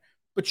radar a bit.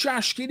 But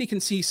Josh Giddey can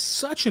see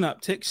such an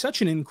uptick,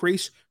 such an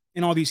increase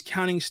in all these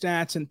counting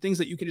stats and things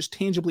that you can just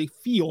tangibly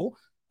feel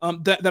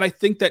that I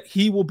think that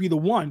he will be the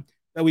one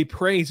that we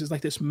praise as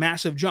like this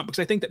massive jump, because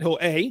I think that he'll,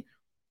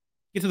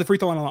 get to the free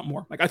throw line a lot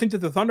more. Like, I think that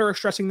the Thunder are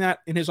stressing that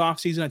in his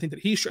offseason. I think that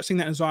he's stressing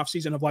that in his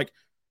offseason of like,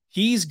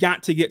 he's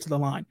got to get to the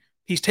line.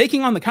 He's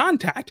taking on the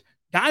contact.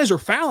 Guys are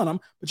fouling him,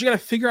 but you got to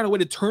figure out a way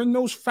to turn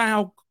those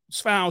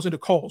fouls into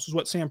calls, is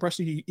what Sam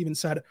Presti even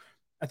said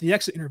at the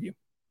exit interview.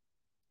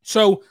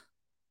 So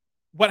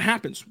what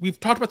happens? We've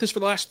talked about this for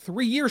the last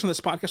 3 years on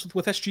this podcast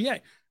with SGA.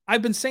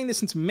 I've been saying this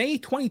since May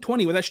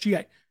 2020 with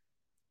SGA.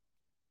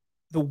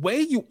 The way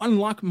you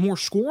unlock more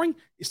scoring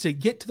is to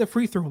get to the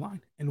free throw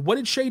line. And what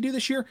did Shea do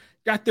this year?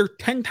 Got there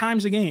 10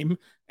 times a game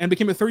and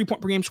became a 30-point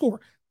per game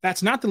scorer.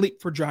 That's not the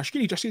leap for Josh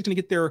Giddey. Josh Giddey's going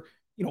to get there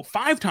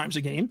 5 times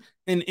a game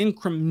and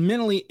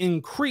incrementally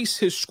increase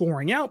his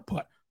scoring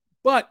output.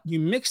 But you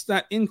mix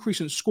that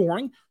increase in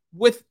scoring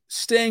with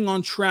staying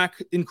on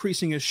track,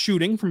 increasing his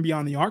shooting from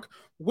beyond the arc,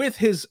 with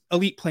his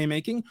elite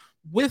playmaking,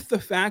 with the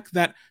fact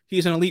that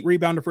he's an elite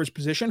rebounder for his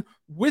position,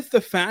 with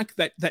the fact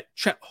that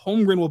Chet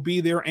Holmgren will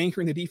be there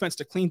anchoring the defense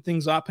to clean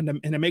things up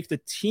and to make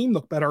the team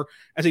look better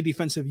as a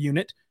defensive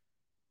unit.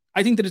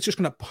 I think that it's just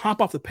going to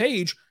pop off the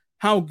page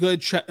how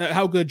good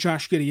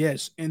Josh Giddey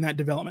is in that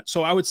development.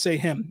 So I would say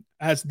him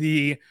as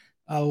the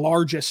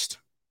largest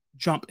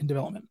jump in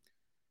development.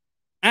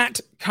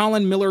 At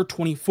Colin Miller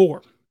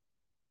 24,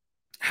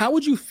 how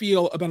would you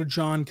feel about a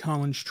John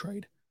Collins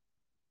trade?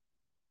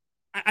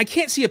 I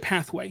can't see a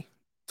pathway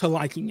to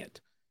liking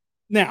it.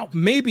 Now,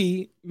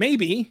 maybe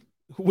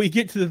we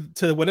get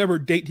to whatever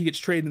date he gets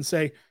traded and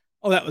say,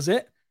 oh, that was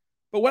it.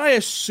 But what I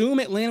assume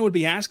Atlanta would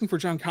be asking for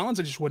John Collins,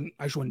 I just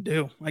wouldn't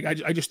do. Like,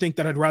 I just think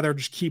that I'd rather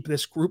just keep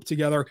this group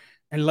together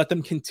and let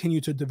them continue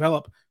to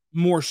develop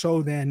more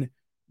so than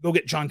go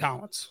get John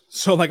Collins.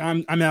 So like,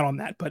 I'm out on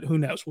that, but who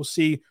knows? We'll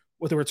see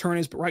what the return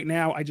is. But right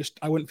now,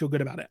 I wouldn't feel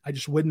good about it. I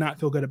just would not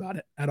feel good about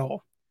it at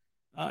all.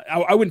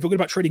 I wouldn't feel good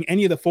about trading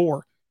any of the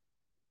 4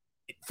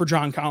 for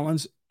John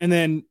Collins. And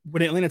then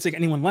would Atlanta take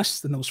anyone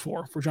less than those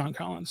 4 for John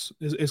Collins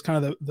is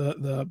kind of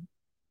the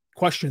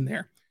question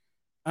there.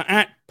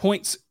 At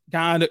Points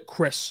God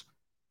Chris,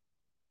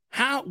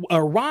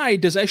 why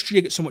does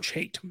SGA get so much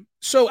hate?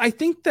 So I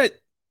think that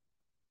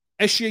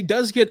SGA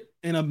does get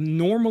an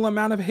abnormal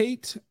amount of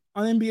hate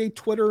on NBA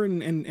Twitter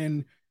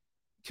and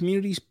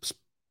community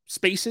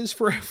spaces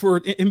for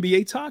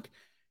NBA talk.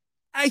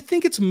 I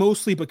think it's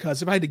mostly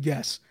because, if I had to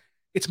guess,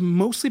 it's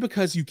mostly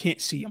because you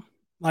can't see him.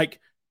 Like,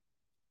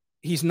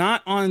 he's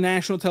not on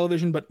national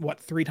television, but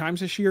 3 times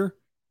this year?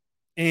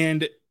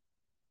 And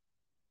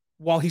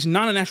while he's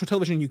not on national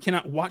television, you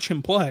cannot watch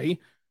him play.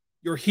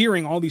 You're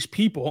hearing all these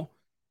people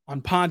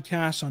on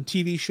podcasts, on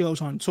TV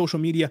shows, on social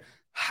media,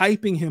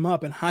 hyping him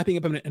up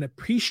and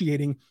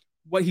appreciating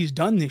what he's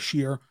done this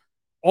year,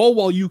 all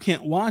while you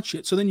can't watch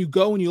it. So then you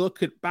go and you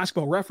look at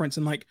Basketball Reference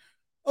and like,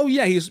 oh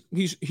yeah,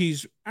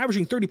 he's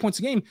averaging 30 points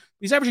a game.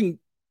 He's averaging,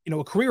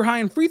 a career high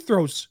in free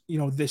throws,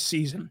 this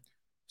season.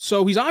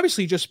 So he's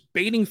obviously just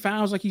baiting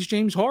fouls like he's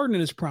James Harden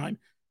in his prime.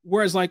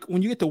 Whereas like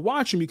when you get to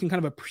watch him, you can kind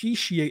of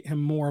appreciate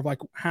him more of like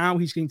how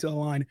he's getting to the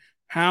line,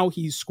 how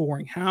he's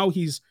scoring, how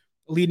he's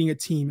leading a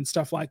team and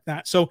stuff like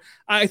that. So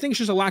I think it's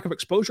just a lack of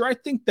exposure. I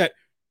think that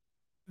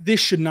this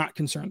should not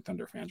concern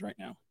Thunder fans right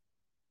now.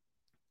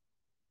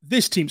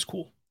 This team's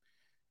cool.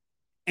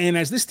 And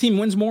as this team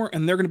wins more,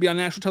 and they're going to be on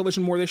national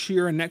television more this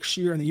year and next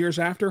year and the years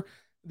after,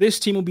 this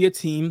team will be a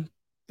team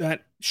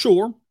that,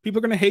 sure, people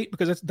are going to hate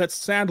because that's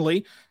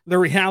sadly the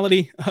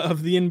reality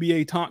of the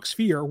NBA talk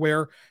sphere,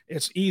 where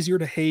it's easier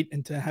to hate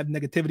and to have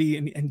negativity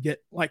and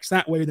get likes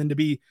that way than to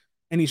be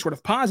any sort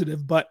of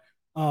positive. But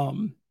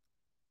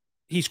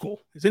he's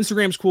cool. His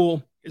Instagram's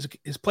cool.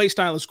 His play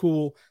style is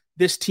cool.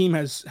 This team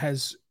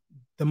has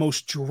the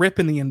most drip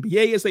in the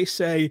NBA, as they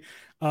say.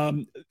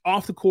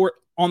 Off the court,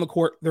 on the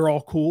court, they're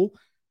all cool.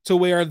 To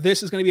where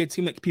this is going to be a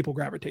team that people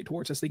gravitate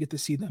towards as they get to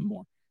see them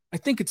more. I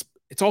think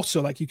it's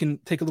also like you can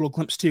take a little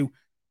glimpse too.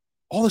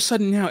 All of a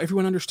sudden now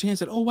everyone understands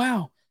that, oh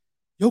wow,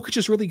 Jokic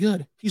is really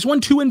good. He's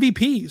won 2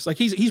 MVPs. Like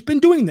he's been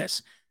doing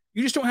this.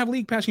 You just don't have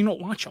league pass, you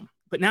don't watch him.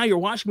 But now you're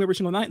watching him every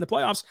single night in the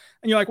playoffs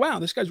and you're like, wow,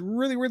 this guy's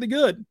really, really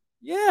good.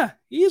 Yeah,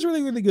 he is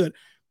really, really good.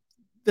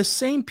 The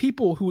same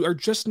people who are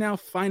just now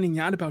finding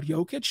out about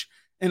Jokic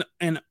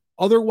and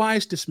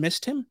otherwise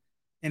dismissed him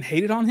and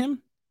hated on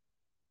him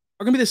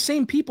are going to be the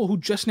same people who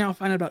just now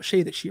find out about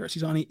Shea this year as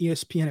he's on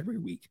ESPN every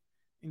week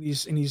and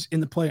he's in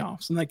the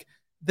playoffs. And like,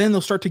 then they'll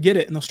start to get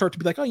it and they'll start to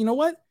be like, oh, you know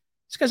what?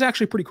 This guy's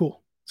actually pretty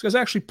cool. This guy's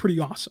actually pretty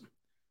awesome.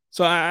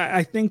 So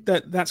I think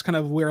that's kind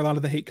of where a lot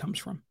of the hate comes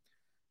from.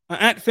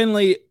 At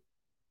Finley,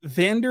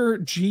 Vander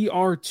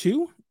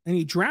GR2,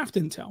 any draft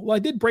intel? Well, I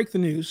did break the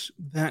news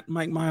that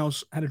Mike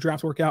Miles had a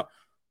draft workout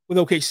with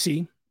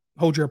OKC.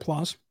 Hold your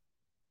applause.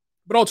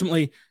 But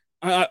ultimately,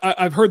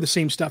 I've heard the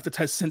same stuff that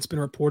has since been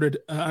reported.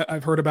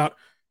 I've heard about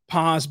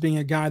Paz being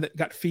a guy that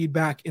got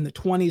feedback in the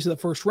 20s of the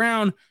first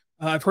round.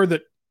 I've heard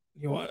that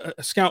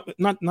a scout,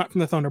 not from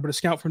the Thunder, but a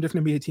scout from a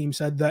different NBA team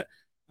said that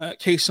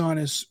Kason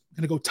is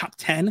going to go top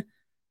 10.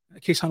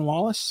 Kason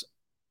Wallace.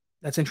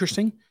 That's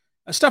interesting.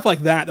 Stuff like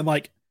that. And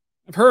like,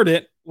 I've heard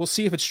it. We'll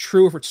see if it's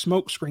true, if it's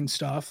smokescreen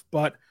stuff.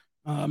 But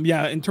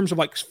yeah, in terms of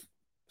like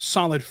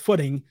solid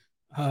footing,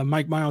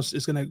 Mike Miles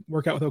is going to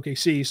work out with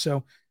OKC.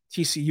 So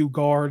TCU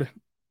guard.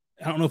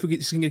 I don't know if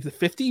he's going to get to the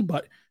 50,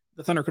 but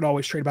the Thunder could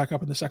always trade back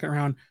up in the second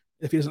round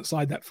if he doesn't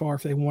slide that far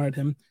if they wanted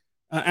him.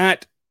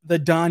 At the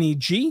Donnie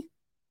G,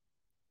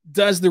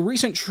 does the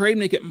recent trade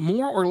make it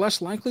more or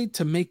less likely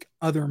to make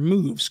other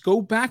moves? Go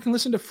back and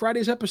listen to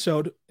Friday's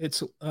episode.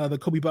 It's the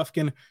Kobe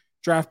Buffkin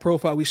draft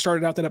profile. We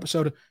started out that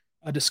episode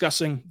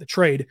discussing the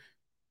trade.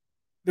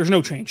 There's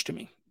no change to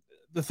me.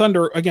 The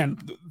Thunder, again,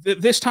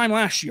 this time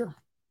last year,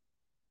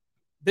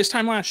 the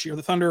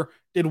Thunder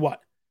did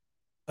what?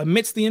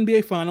 Amidst the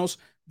NBA Finals,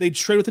 they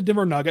traded with the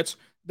Denver Nuggets.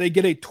 they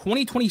get a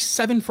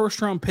 2027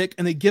 first-round pick,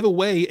 and they give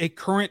away a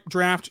current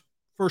draft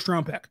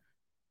first-round pick.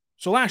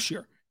 So last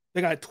year,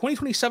 they got a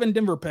 2027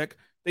 Denver pick.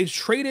 They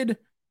traded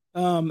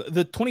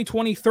the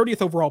 2020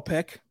 30th overall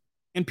pick,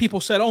 and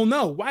people said, oh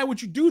no, why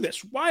would you do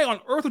this? Why on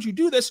earth would you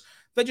do this?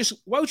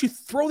 Why would you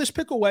throw this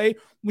pick away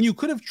when you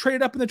could have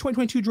traded up in the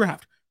 2022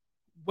 draft?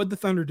 What did the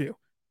Thunder do?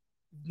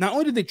 Not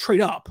only did they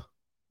trade up,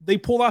 they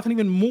pulled off an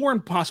even more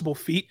impossible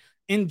feat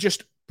and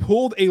just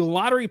pulled a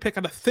lottery pick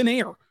out of thin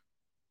air.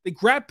 They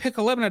grabbed pick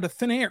 11 out of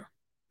thin air.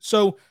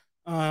 So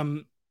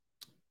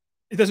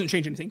it doesn't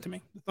change anything to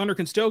me. The Thunder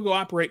can still go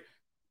operate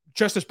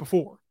just as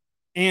before.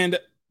 And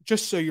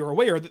just so you're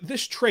aware that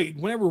this trade,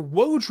 whenever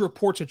Woj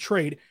reports a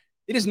trade,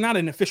 it is not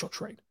an official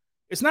trade.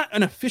 It's not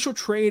an official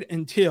trade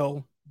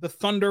until the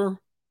Thunder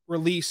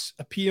release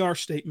a PR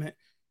statement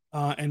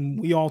and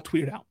we all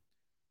tweet it out.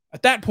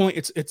 At that point,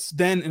 it's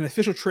then an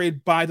official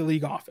trade by the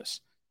league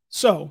office.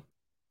 So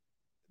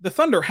the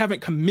Thunder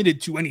haven't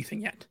committed to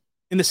anything yet,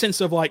 in the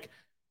sense of like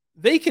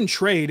they can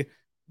trade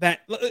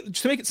that.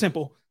 To make it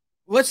simple,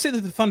 let's say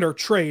that the Thunder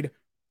trade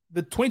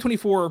the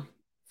 2024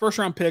 first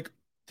round pick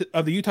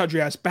of the Utah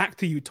Jazz back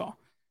to Utah,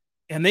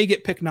 and they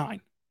get pick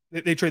 9.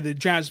 They trade the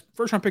Jazz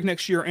first round pick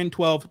next year and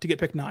 12 to get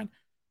pick 9.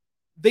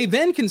 They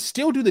then can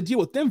still do the deal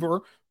with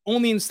Denver,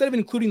 only instead of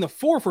including the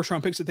 4 first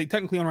round picks that they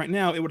technically own right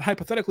now, it would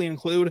hypothetically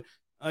include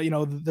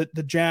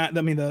the Jazz,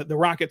 the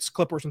Rockets,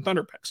 Clippers, and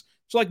Thunder picks.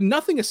 So like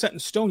nothing is set in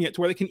stone yet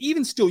to where they can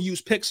even still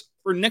use picks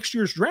for next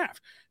year's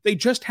draft. They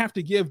just have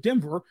to give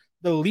Denver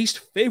the least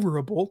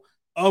favorable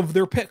of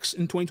their picks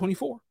in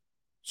 2024.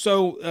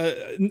 So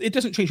it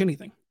doesn't change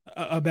anything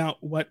about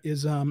what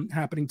is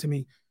happening to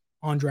me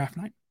on draft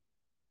night.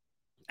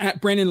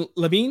 At Brandon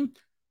Levine,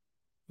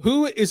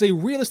 who is a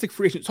realistic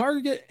free agent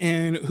target,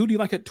 and who do you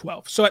like at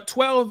 12? So at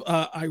 12,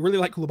 I really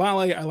like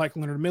Coulibaly. I like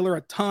Leonard Miller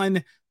a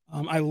ton.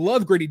 I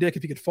love Grady Dick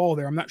if he could fall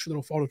there. I'm not sure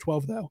that'll fall to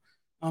 12 though.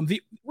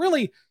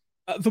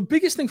 The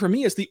biggest thing for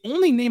me is the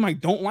only name I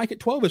don't like at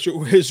 12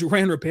 is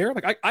Ryan Repair.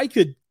 Like I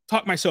could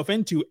talk myself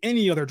into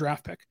any other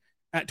draft pick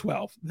at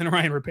 12 than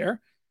Ryan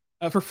Repair.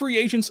 For free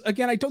agents,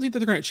 again, I don't think that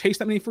they're going to chase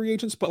that many free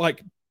agents, but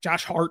like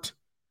Josh Hart,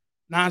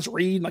 Naz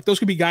Reid, like those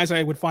could be guys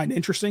I would find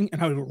interesting,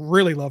 and I would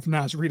really love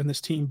Naz Reid on this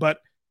team. But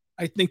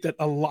I think that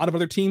a lot of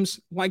other teams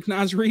like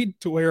Naz Reid,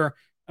 to where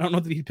I don't know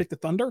that he'd pick the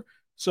Thunder.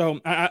 So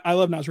I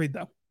love Naz Reid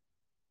though.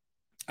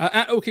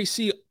 At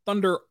OKC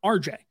Thunder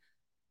RJ,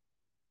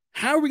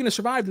 how are we going to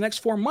survive the next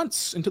 4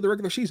 months into the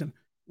regular season?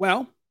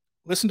 Well,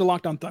 listen to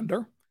Locked On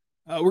Thunder.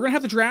 We're going to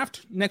have the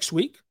draft next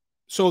week,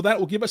 so that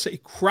will give us a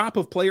crop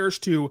of players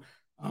to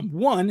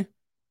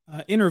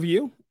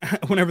interview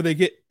whenever they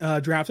get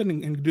drafted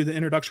and do the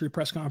introductory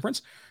press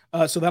conference.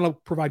 So that'll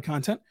provide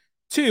content.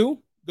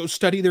 2, go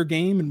study their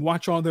game and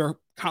watch all their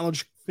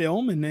college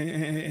film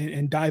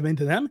and dive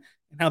into them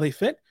and how they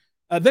fit.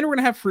 Then we're going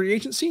to have free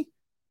agency,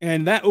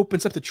 and that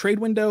opens up the trade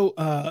window.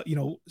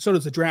 So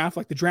does the draft.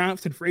 Like the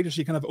draft and free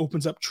agency kind of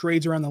opens up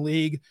trades around the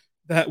league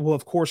that will,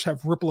 of course,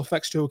 have ripple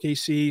effects to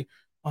OKC.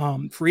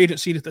 Free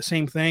agency is the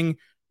same thing.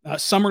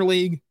 Summer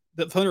league.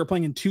 The Thunder are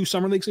playing in 2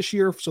 summer leagues this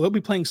year, so they'll be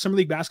playing summer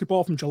league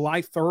basketball from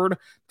July 3rd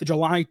to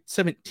July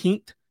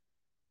 17th.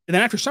 And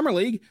then after summer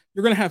league,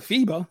 you're going to have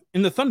FIBA,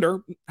 and the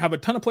Thunder have a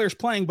ton of players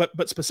playing,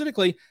 but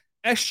specifically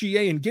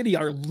SGA and Giddey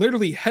are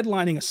literally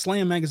headlining a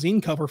Slam magazine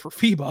cover for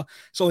FIBA.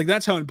 So like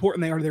that's how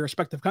important they are to their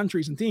respective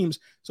countries and teams.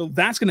 So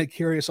that's going to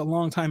carry us a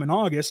long time in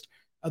August.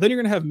 Then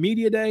you're going to have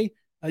media day.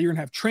 You're going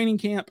to have training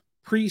camp,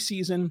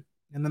 preseason,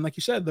 and then like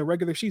you said, the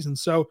regular season.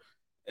 So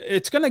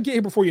it's going to get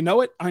here before you know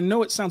it. I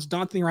know it sounds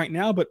daunting right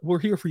now, but we're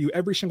here for you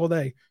every single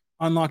day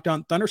on Locked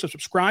On Thunder. So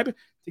subscribe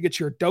to get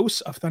your dose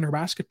of Thunder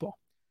basketball.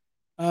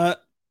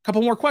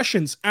 Couple more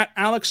questions. At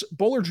Alex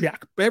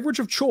Bowlerjack, beverage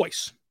of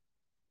choice.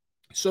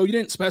 So you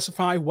didn't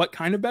specify what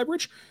kind of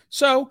beverage.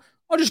 So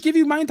I'll just give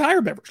you my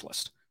entire beverage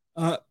list.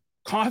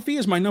 Coffee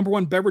is my number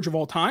 1 beverage of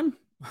all time.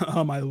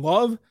 I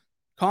love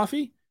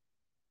coffee.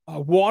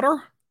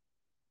 Water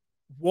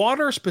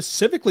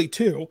specifically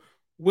too,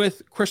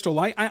 with Crystal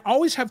Light. I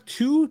always have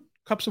 2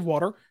 cups of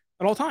water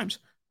at all times.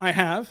 I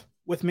have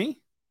with me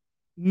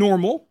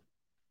normal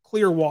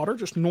clear water,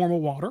 just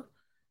normal water.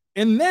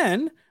 And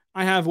then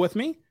I have with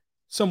me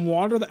some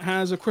water that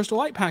has a Crystal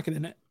Light packet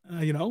in it.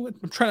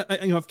 I'm trying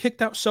to, I've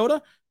kicked out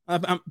soda.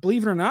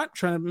 Believe it or not,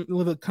 trying to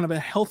live a kind of a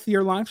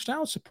healthier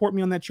lifestyle. Support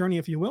me on that journey,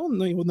 if you will.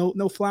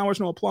 No flowers,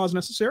 no applause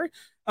necessary.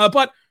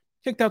 But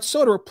kicked out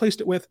soda,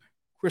 replaced it with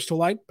Crystal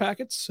Light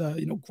packets.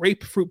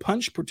 Grapefruit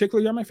punch,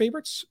 particularly, are my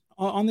favorites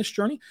on this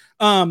journey.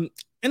 And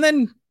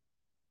then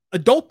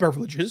adult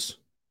beverages,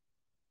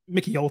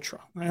 Mickey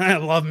Ultra. I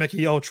love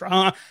Mickey Ultra.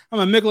 I'm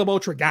a Michelob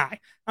Ultra guy.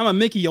 I'm a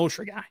Mickey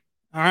Ultra guy.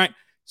 All right.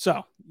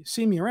 So you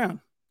see me around.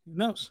 Who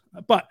knows?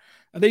 But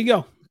there you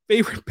go.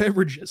 Favorite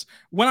beverages.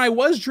 When I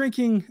was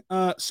drinking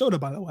soda,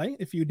 by the way,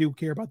 if you do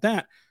care about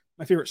that,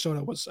 my favorite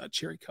soda was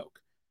Cherry Coke.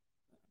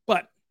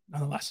 But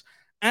nonetheless,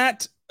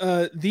 at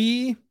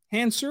the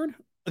 _Hansard,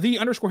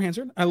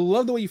 I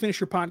love the way you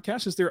finish your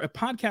podcast. Is there a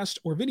podcast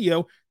or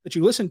video that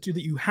you listen to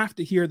that you have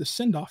to hear the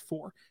send-off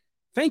for?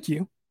 Thank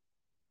you.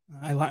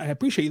 I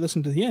appreciate you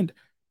listening to the end.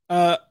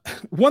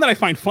 One that I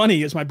find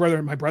funny is my brother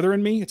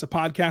and me. It's a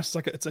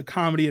podcast. It's a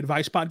comedy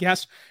advice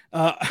podcast.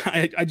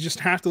 I just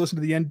have to listen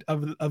to the end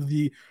of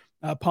the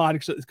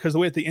pod because the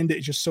way at the end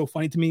it's just so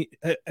funny to me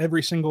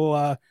every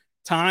single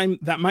time.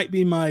 That might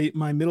be my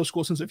middle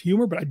school sense of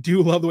humor, but I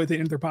do love the way they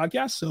end their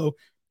podcast. So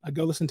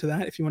go listen to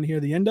that if you want to hear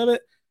the end of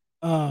it.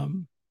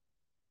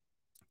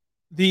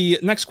 The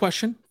next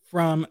question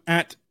from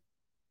at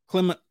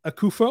Clem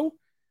Akufo: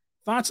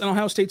 thoughts on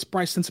Ohio State's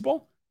Bryce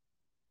Sensabaugh?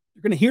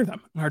 You're going to hear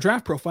them in our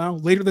draft profile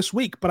later this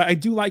week, but I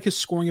do like his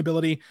scoring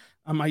ability.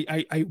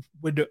 I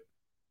would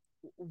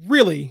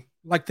really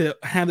like to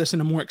have this in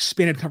a more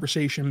expanded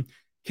conversation,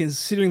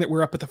 considering that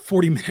we're up at the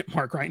 40-minute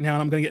mark right now,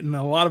 and I'm going to get in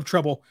a lot of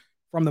trouble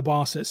from the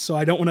bosses. So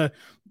I don't want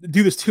to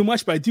do this too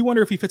much, but I do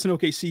wonder if he fits in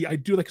OKC. I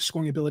do like his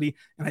scoring ability,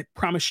 and I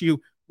promise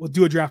you we'll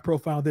do a draft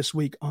profile this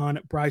week on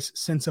Bryce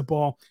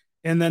Sensabaugh.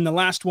 And then the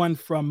last one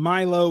from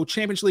Milo: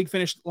 Championship League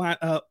finished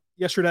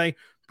yesterday.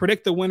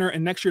 Predict the winner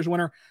and next year's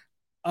winner.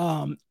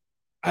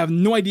 I have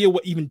no idea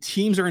what even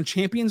teams are in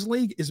Champions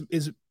League.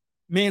 Is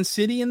Man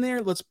City in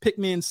there? Let's pick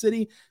Man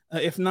City.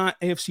 If not,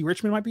 AFC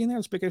Richmond might be in there.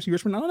 Let's pick AFC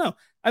Richmond. I don't know.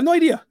 I have no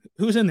idea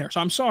who's in there. So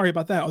I'm sorry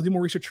about that. I'll do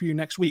more research for you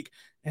next week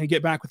and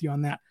get back with you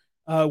on that.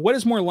 What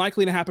is more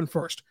likely to happen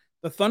first?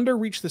 The Thunder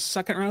reach the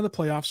second round of the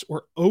playoffs,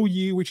 or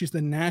OU reaches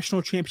the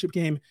national championship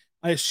game?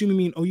 I assume you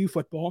mean OU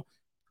football.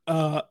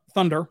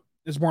 Thunder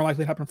is more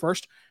likely to happen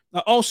first.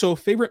 Also,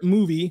 favorite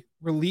movie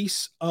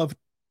release of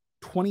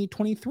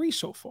 2023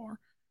 so far?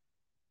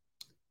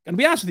 Gonna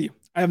be honest with you,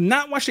 I have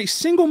not watched a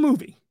single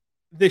movie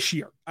this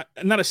year.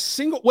 Not a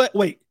single.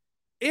 Wait,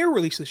 Air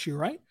released this year,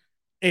 right?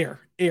 Air.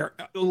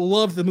 I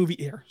loved the movie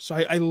Air, so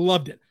I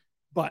loved it.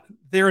 But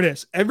there it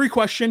is. Every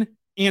question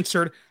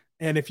answered.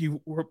 And if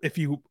you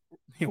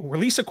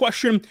release a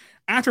question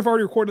after I've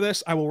already recorded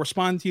this, I will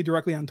respond to you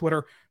directly on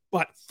Twitter.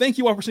 But thank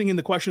you all for sending in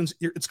the questions.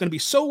 It's going to be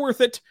so worth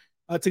it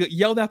to get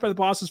yelled at by the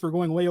bosses for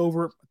going way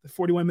over the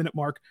 41-minute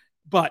mark.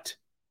 But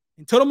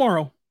until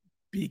tomorrow,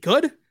 be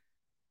good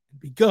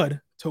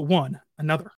to one another.